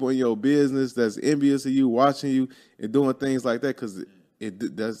many people in your business that's envious of you, watching you, and doing things like that because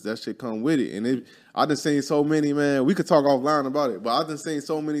that shit come with it. And I done seen so many, man, we could talk offline about it, but I done seen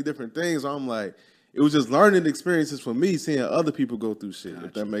so many different things where I'm like, it was just learning experiences for me, seeing other people go through shit,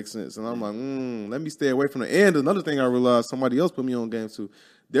 if that makes sense. And I'm like, let me stay away from it. And another thing I realized, somebody else put me on game too,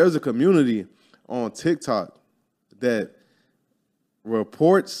 there's a community on TikTok that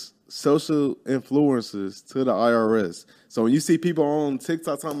reports social influencers to the IRS. So when you see people on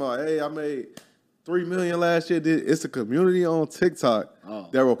TikTok talking about, hey, I made $3 million last year, it's a community on TikTok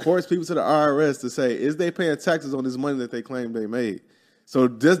that reports people to the IRS to say, is they paying taxes on this money that they claim they made? So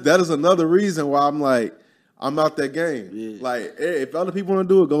that is another reason why I'm like, I'm out that game. Yeah. Like, hey, if other people want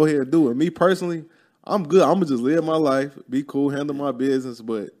to do it, go ahead and do it. Me personally, I'm good. I'm going to just live my life, be cool, handle my business.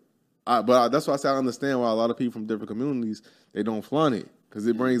 But that's why I say I understand why a lot of people from different communities, they don't flaunt it. Because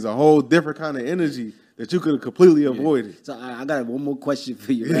it brings a whole different kind of energy that you could have completely avoided. So I got one more question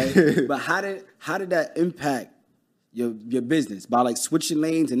for you, right? But how did that impact your business by like switching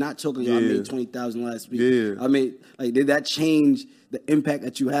lanes and not talking? I made $20,000 last week. Yeah. I mean, like, did that change the impact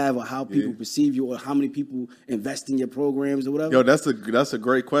that you have or how people perceive you or how many people invest in your programs or whatever? Yo, that's a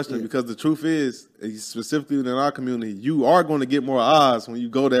great question because the truth is, specifically in our community, you are going to get more eyes when you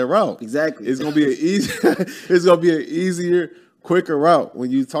go that route. Exactly. It's going to be an easier, quicker route when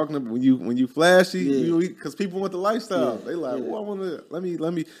you when you flashy, because people want the lifestyle. They like, well, I want to let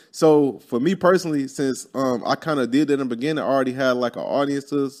me. So for me personally, since I kind of did that in the beginning, I already had like an audience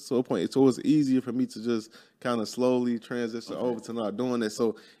to a point. So it was easier for me to just kind of slowly transition over to not doing that.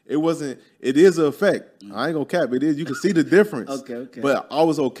 So it is an effect. I ain't gonna cap. It is. You can see the difference. Okay. But I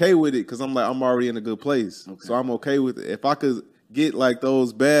was okay with it because I'm already in a good place. Okay. So I'm okay with it. If I could get like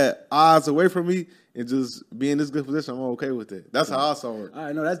those bad eyes away from me and just be in this good position, I'm okay with it. That's how I saw it. All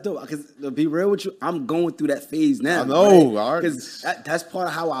right, no, that's dope. Because to be real with you, I'm going through that phase now. I know. Because that's part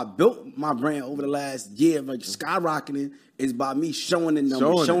of how I built my brand over the last year. Like skyrocketing is by me showing the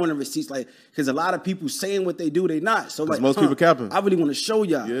numbers, showing the receipts. Like, because a lot of people saying what they do, they not. So like, most people capping. I really want to show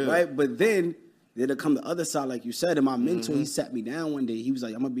y'all, right? But then it'll come the other side, like you said. And my mentor, he sat me down one day. He was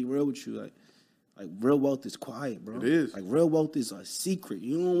like, I'm gonna be real with you, like real wealth is quiet, bro. It is. Like real wealth is a secret.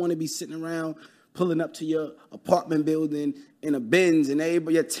 You don't want to be sitting around pulling up to your apartment building in a Benz and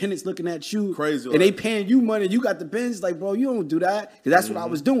everybody, your tenants looking at you. Crazy. And they paying you money. You got the Benz. Like, bro, you don't do that. Because that's what I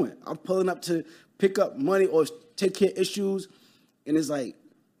was doing. I'm pulling up to pick up money or take care of issues. And it's like,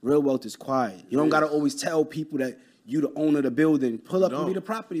 real wealth is quiet. You don't got to always tell people that you the owner of the building. Pull up and be the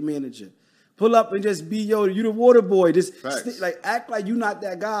property manager. Pull up and just be, you the water boy. Just act like you not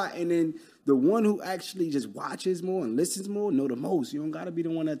that guy. And then the one who actually just watches more and listens more know the most. You don't got to be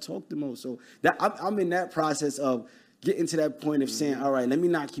the one that talk the most. So that I'm in that process of getting to that point of saying, all right, let me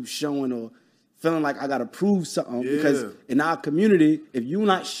not keep showing or feeling like I got to prove something. Because in our community, if you're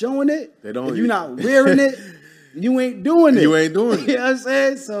not showing it, if you're not wearing it, you ain't doing it. You ain't doing it. You know what I'm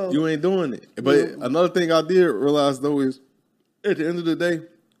saying? So you ain't doing it. But another thing I did realize though is at the end of the day,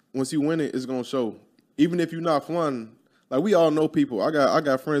 once you win it, it's gonna show. Even if you're not fun, like we all know people. I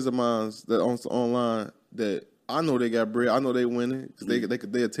got friends of mine that on online that I know they got bread. I know they winning because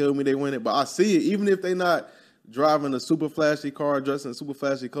they'll tell me they win it. But I see it even if they not driving a super flashy car, dressed in super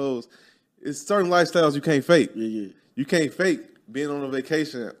flashy clothes. It's certain lifestyles you can't fake. Yeah. You can't fake being on a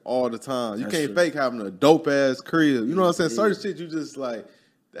vacation all the time. You can't fake having a dope ass crib. You know what I'm saying? Certain shit you just like,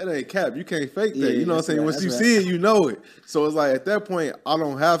 that ain't cap. You can't fake that. You know what I'm saying? Right, Once you see it, you know it. So it's like at that point, I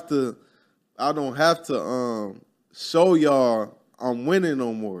don't have to show y'all I'm winning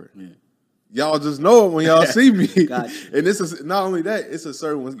no more. Yeah. Y'all just know it when y'all see me. Gotcha. And this is not only that, it's a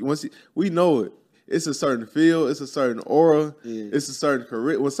certain we know it. It's a certain feel. It's a certain aura. Yeah. It's a certain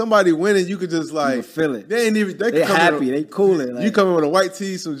career. When somebody winning, you could just like you feel it. They ain't even. They happy. They coolin'. Like, you come in with a white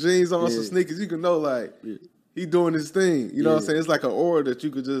tee, some jeans on, some sneakers. You can know like he doing his thing. You know what I'm saying? It's like an aura that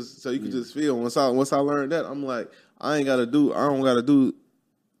you could just just feel. Once I learned that, I'm like, I don't gotta do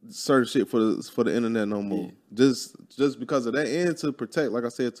certain shit for the internet no more. Yeah. Just because of that, and to protect, like I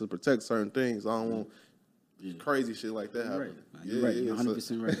said, to protect certain things. I don't want crazy shit like that happen. You're right. You're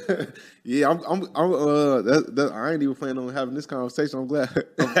 100% right. Yeah, I ain't even planning on having this conversation. I'm glad.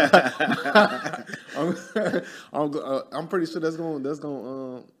 I'm pretty sure that's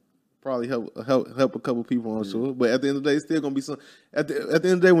going probably help a couple people, I'm sure. But at the end of the day, it's still gonna be some. At the end of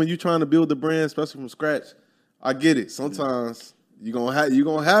the day, when you're trying to build the brand, especially from scratch, I get it. Sometimes you're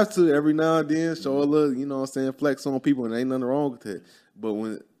gonna have to every now and then show a little, you know what I'm saying, flex on people, and ain't nothing wrong with it. But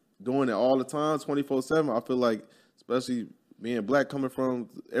when doing it all the time, 24/7, I feel like, especially being black, coming from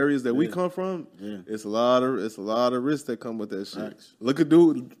areas that we come from, it's a lot of risks that come with that shit. Nice. Look at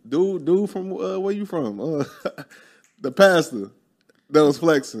dude from where you from? The pastor that was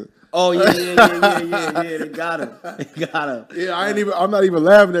flexing. Oh yeah. They got him. Yeah, I'm not even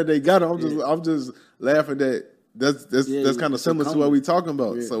laughing that they got him. I'm just laughing that that's kind of similar to what we talking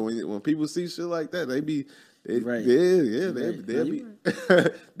about. Yeah. So when people see shit like that, they be. They'll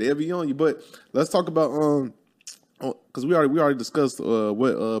be on you. But let's talk about because we already discussed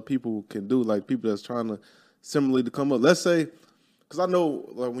what people can do, like people that's trying to similarly to come up. Let's say, because I know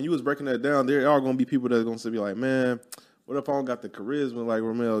like when you was breaking that down, there are gonna be people that's gonna be like, man, what if I don't got the charisma like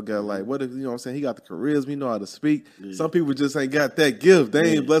Romel got? Like, what if, you know what I'm saying, he got the charisma, he know how to speak. Yeah. Some people just ain't got that gift.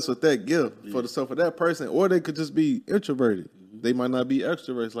 They ain't blessed with that gift for that person, or they could just be introverted. They might not be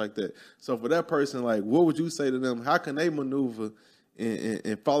extroverts like that. So for that person, like, what would you say to them? How can they maneuver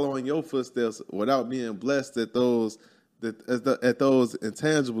and follow in your footsteps without being blessed at those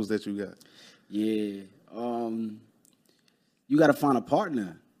intangibles that you got? Yeah, you got to find a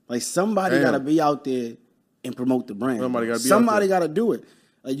partner. Like somebody got to be out there and promote the brand. Somebody got to do it.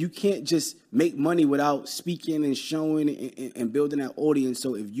 Like you can't just make money without speaking and showing and building that audience.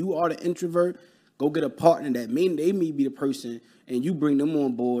 So if you are the introvert, go get a partner that may be the person, and you bring them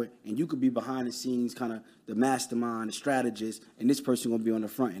on board, and you could be behind the scenes, kind of the mastermind, the strategist, and this person gonna be on the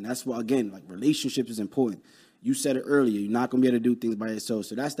front. And that's why, again, like relationships is important. You said it earlier, you're not gonna be able to do things by yourself.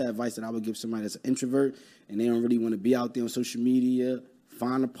 So that's the advice that I would give somebody that's an introvert and they don't really want to be out there on social media.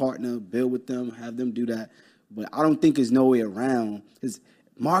 Find a partner, build with them, have them do that. But I don't think there's no way around. It's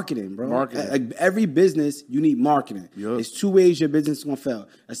marketing, bro. Like every business, you need marketing. Yep. There's two ways your business is gonna fail.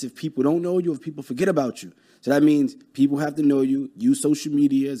 That's if people don't know you, if people forget about you. So that means people have to know you. Use social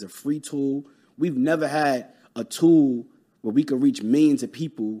media as a free tool. We've never had a tool where we could reach millions of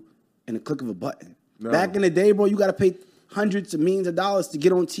people in a click of a button. No. Back in the day, bro, you got to pay hundreds of millions of dollars to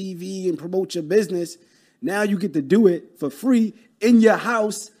get on TV and promote your business. Now you get to do it for free in your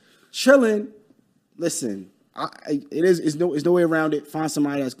house, chilling. Listen, there's no way around it. Find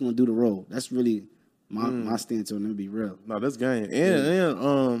somebody that's going to do the role. That's really my stance on it, to be real. No, that's game.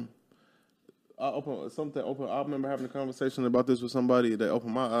 And I remember having a conversation about this with somebody that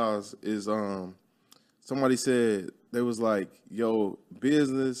opened my eyes. Is somebody said they was like, yo,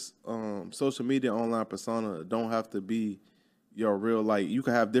 business, social media, online persona don't have to be your real. Like you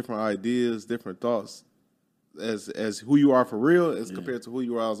can have different ideas, different thoughts as who you are for real as compared to who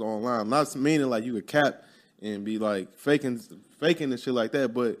you are as online. Not meaning like you could cap and be like faking and shit like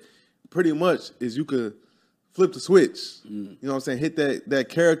that, but pretty much is you could flip the switch. You know what I'm saying? Hit that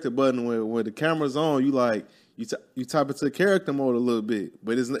character button where the camera's on. You like you type into character mode a little bit,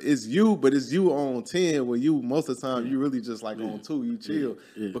 but it's you on 10. Where you most of the time you really just like on 2. You chill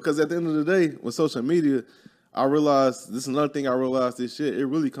because at the end of the day with social media, I realized this is another thing. I realized this shit. It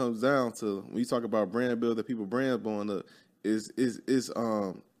really comes down to when you talk about brand building, people brand blowing up is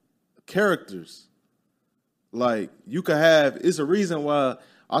characters. Like you could have. It's a reason why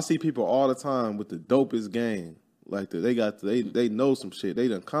I see people all the time with the dopest game, like that. They know some shit. They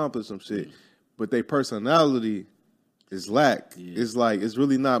done accomplished some shit, but their personality is lack. Yeah. It's like it's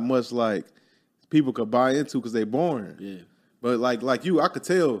really not much like people could buy into because they boring. Yeah. But like you, I could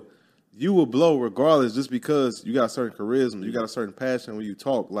tell you will blow regardless just because you got a certain charisma, you got a certain passion when you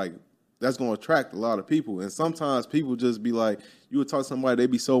talk. Like that's gonna attract a lot of people. And sometimes people just be like, you would talk to somebody, they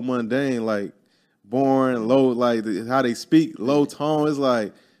be so mundane, like boring, low, like how they speak, low tone. It's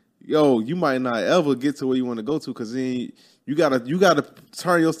like, yo, you might not ever get to where you want to go to because then you gotta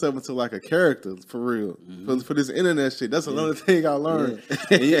turn yourself into like a character for real. For this internet shit. That's another thing I learned.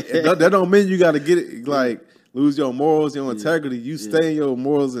 Yeah. That don't mean you gotta get it like lose your morals, your integrity. You stay in your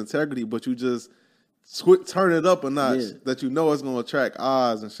morals and integrity, but you just turn it up a notch that you know it's gonna attract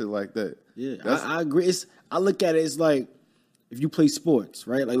eyes and shit like that. Yeah, I agree. I look at it as like if you play sports,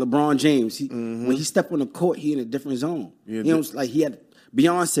 right? Like LeBron James, when he stepped on the court, he in a different zone. Yeah, you know, like he had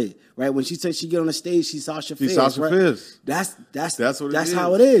Beyonce, right? When she said she get on the stage, she's Sasha Fierce. Sasha Fierce. That's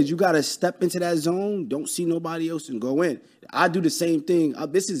how it is. You gotta step into that zone, don't see nobody else, and go in. I do the same thing.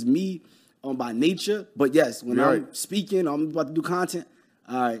 This is me by nature, but yes, when I'm speaking, I'm about to do content.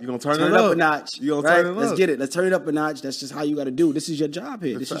 All right, you're gonna turn it up a notch. You're gonna turn it up. Let's get it. Let's turn it up a notch. That's just how you got to do. This is your job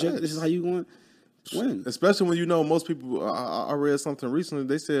here. This is how you going to win. Especially when you know most people. I read something recently.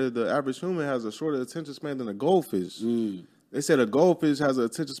 They said the average human has a shorter attention span than a goldfish. They said a goldfish has an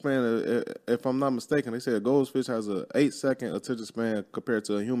attention span. If I'm not mistaken, they said a goldfish has a 8-second attention span compared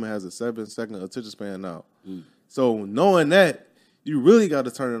to a human has a 7-second attention span now. So knowing that, you really got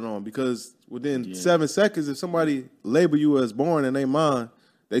to turn it on because within 7 seconds, if somebody label you as boring in their mind,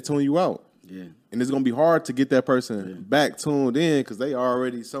 they tune you out. Yeah. And it's going to be hard to get that person back tuned in because they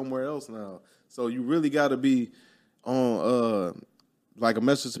already somewhere else now. So you really got to be on like a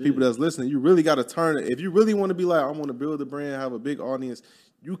message to people that's listening. You really got to turn it. If you really want to be like, I want to build a brand, have a big audience,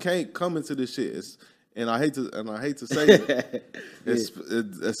 you can't come into this shit. And I hate to say it,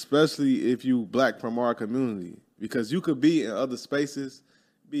 especially if you black from our community, because you could be in other spaces,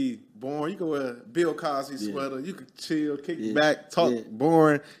 be boring. You can wear a Bill Cosby sweater. You could chill, kick back, talk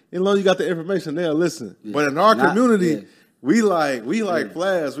boring. As long as you got the information there, listen. But in our community, we like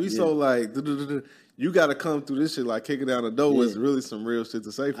flash. We so like, you got to come through this shit like kicking down the door is really some real shit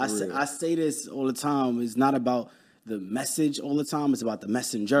to say for real. I say this all the time. It's not about the message all the time. It's about the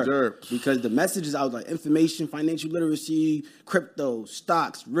messenger. Because the message is out like information, financial literacy, crypto,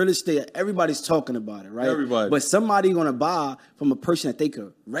 stocks, real estate. Everybody's talking about it, right? Everybody. But somebody going to buy from a person that they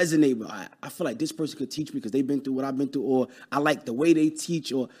could resonate with. I feel like this person could teach me because they've been through what I've been through, or I like the way they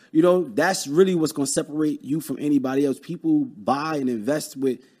teach, or, you know, that's really what's going to separate you from anybody else. People buy and invest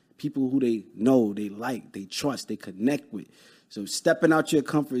with people who they know, they like, they trust, they connect with. So stepping out your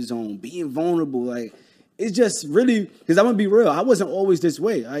comfort zone, being vulnerable, like, it's just really, because I'm going to be real, I wasn't always this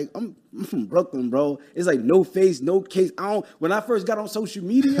way. Like, I'm from Brooklyn, bro. It's like no face, no case. When I first got on social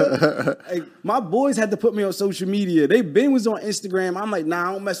media, like, my boys had to put me on social media. They was on Instagram. I'm like, nah,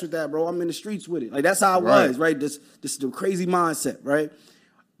 I don't mess with that, bro. I'm in the streets with it. Like, that's how I was, right? This is the crazy mindset, right?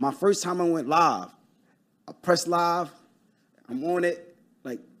 My first time I went live, I pressed live. I'm on it.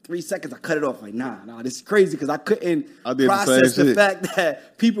 Like, 3 seconds, I cut it off. Like, nah, this is crazy because I couldn't process the fact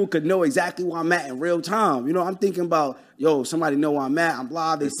that people could know exactly where I'm at in real time. You know, I'm thinking about, somebody know where I'm at. I'm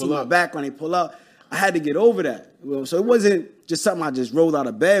live. They see my background. They pull up. I had to get over that. So it wasn't just something I just rolled out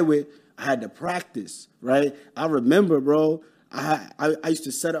of bed with. I had to practice, right? I remember, bro, I used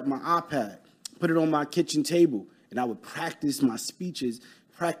to set up my iPad, put it on my kitchen table, and I would practice my speeches,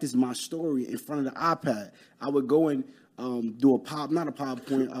 practice my story in front of the iPad. I would go and do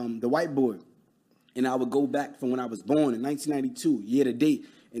the whiteboard. And I would go back from when I was born in 1992, year to date.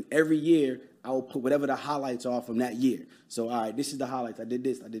 And every year, I would put whatever the highlights are from that year. So, all right, this is the highlights. I did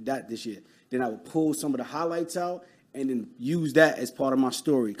this, I did that this year. Then I would pull some of the highlights out and then use that as part of my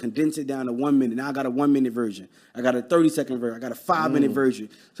story. Condense it down to 1 minute. Now I got a 1-minute version. I got a 30-second version. I got a 5-minute version.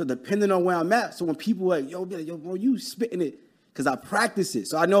 So depending on where I'm at, so when people are like, bro, you spitting it. Because I practice it.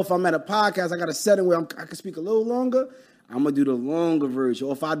 So I know if I'm at a podcast, I got a setting where I can speak a little longer. I'm going to do the longer version.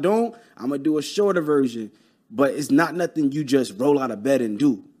 Or if I don't, I'm going to do a shorter version. But it's not nothing you just roll out of bed and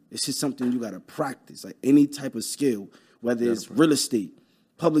do. It's just something you got to practice. Like any type of skill, whether it's real estate,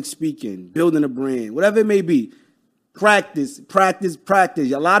 public speaking, building a brand, whatever it may be. Practice.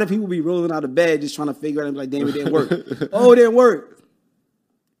 A lot of people be rolling out of bed just trying to figure out, like, damn, it didn't work. Oh, it didn't work.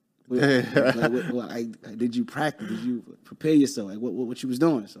 Did you practice? Did you prepare yourself? Like what you was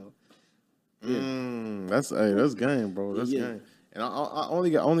doing? So. Yeah. That's game, bro. That's game. And I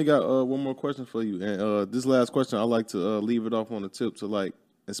only got one more question for you. And this last question, I like to leave it off on the tip to like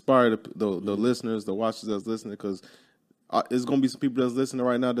inspire the listeners, the watchers that's listening, because it's gonna be some people that's listening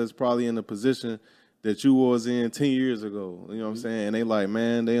right now that's probably in a position that you was in 10 years ago. You know what I'm saying? And they like,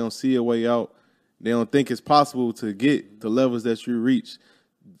 man, they don't see a way out. They don't think it's possible to get the levels that you reach.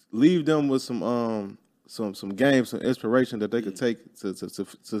 Leave them with some games, some inspiration that they could take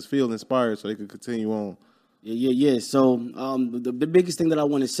to feel inspired so they could continue on. Yeah. So the biggest thing that I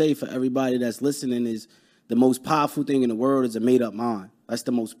want to say for everybody that's listening is the most powerful thing in the world is a made-up mind. That's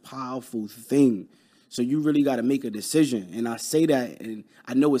the most powerful thing. So you really got to make a decision. And I say that, and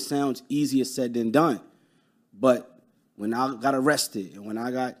I know it sounds easier said than done. But when I got arrested and when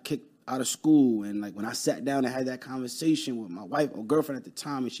I got kicked out of school and like when I sat down and had that conversation with my wife or girlfriend at the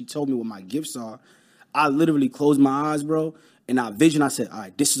time and she told me what my gifts are, I literally closed my eyes, bro, and I said, all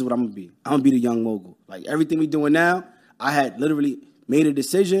right, this is what I'm going to be. I'm going to be the young mogul. Like everything we doing now, I had literally made a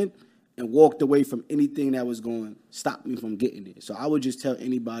decision and walked away from anything that was going to stop me from getting there. So I would just tell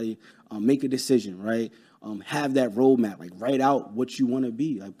anybody, make a decision, right? Have that roadmap, like write out what you want to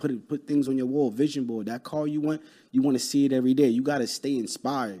be. Like put things on your wall, vision board. That car you want to see it every day. You got to stay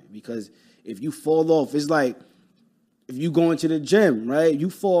inspired because if you fall off, it's like if you go into the gym, right? You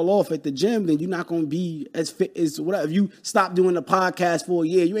fall off at the gym, then you're not going to be as fit as whatever. If you stop doing the podcast for a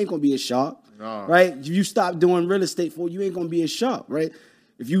year, you ain't going to be as sharp, right? If you stop doing real estate for, you ain't going to be as sharp, right?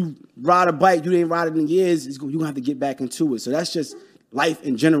 If you ride a bike, you ain't ride it in years, you're going to have to get back into it. So that's just life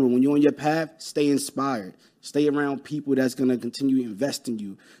in general. When you're on your path, stay inspired. Stay around people that's going to continue to invest in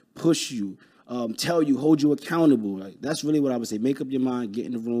you, push you, tell you, hold you accountable. Like, that's really what I would say. Make up your mind, get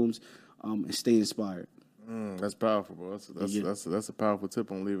in the rooms, and stay inspired. That's powerful, bro. That's a powerful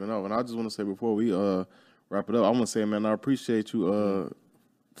tip on leaving off. And I just want to say before we wrap it up, I want to say, man, I appreciate you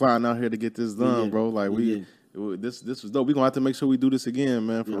flying out here to get this done, bro. Like this was dope. We're gonna have to make sure we do this again,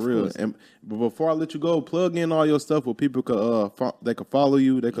 man, for real. But before I let you go, plug in all your stuff where people could they could follow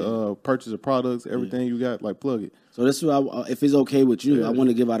you, they could purchase the products, everything you got, like plug it. So this is what if it's okay with you, I want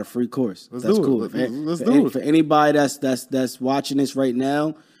to give out a free course. Let's that's do cool. It. Let's do it. For anybody that's watching this right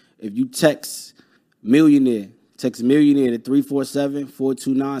now, if you text millionaire to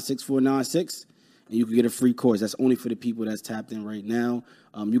 347-429-6496. And you can get a free course. That's only for the people that's tapped in right now.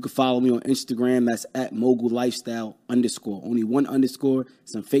 You can follow me on Instagram. That's @mogul_lifestyle_. Only one underscore.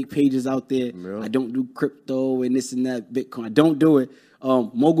 Some fake pages out there. Yeah. I don't do crypto and this and that, Bitcoin. I don't do it.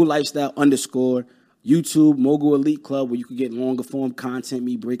 Mogul_lifestyle_. YouTube, Mogul Elite Club, where you can get longer form content,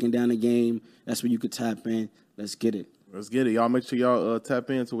 me breaking down the game. That's where you could tap in. Let's get it. Let's get it. Y'all make sure y'all tap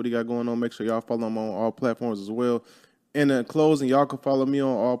into what he got going on. Make sure y'all follow him on all platforms as well. And in closing, y'all can follow me on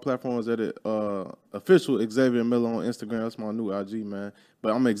all platforms at official Xavier Miller on Instagram. That's my new IG, man.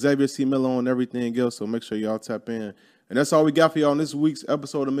 But I'm Xavier C. Miller on everything else, so make sure y'all tap in. And that's all we got for y'all on this week's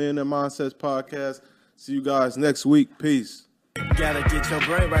episode of Millionaire Mindsets Podcast. See you guys next week. Peace. Gotta get your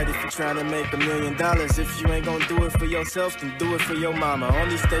brain right if you're trying to make $1 million. If you ain't gonna do it for yourself, then do it for your mama.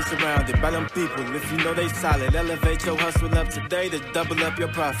 Only stay surrounded by them people if you know they solid. Elevate your hustle up today to double up your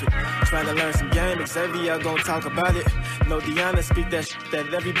profit. Trying to learn some game, Xavier gonna talk about it. No Deanna, speak that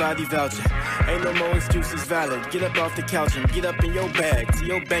that everybody vouching. Ain't no more excuses valid. Get up off the couch and get up in your bag. To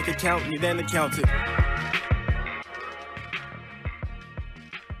your bank account, need an accountant.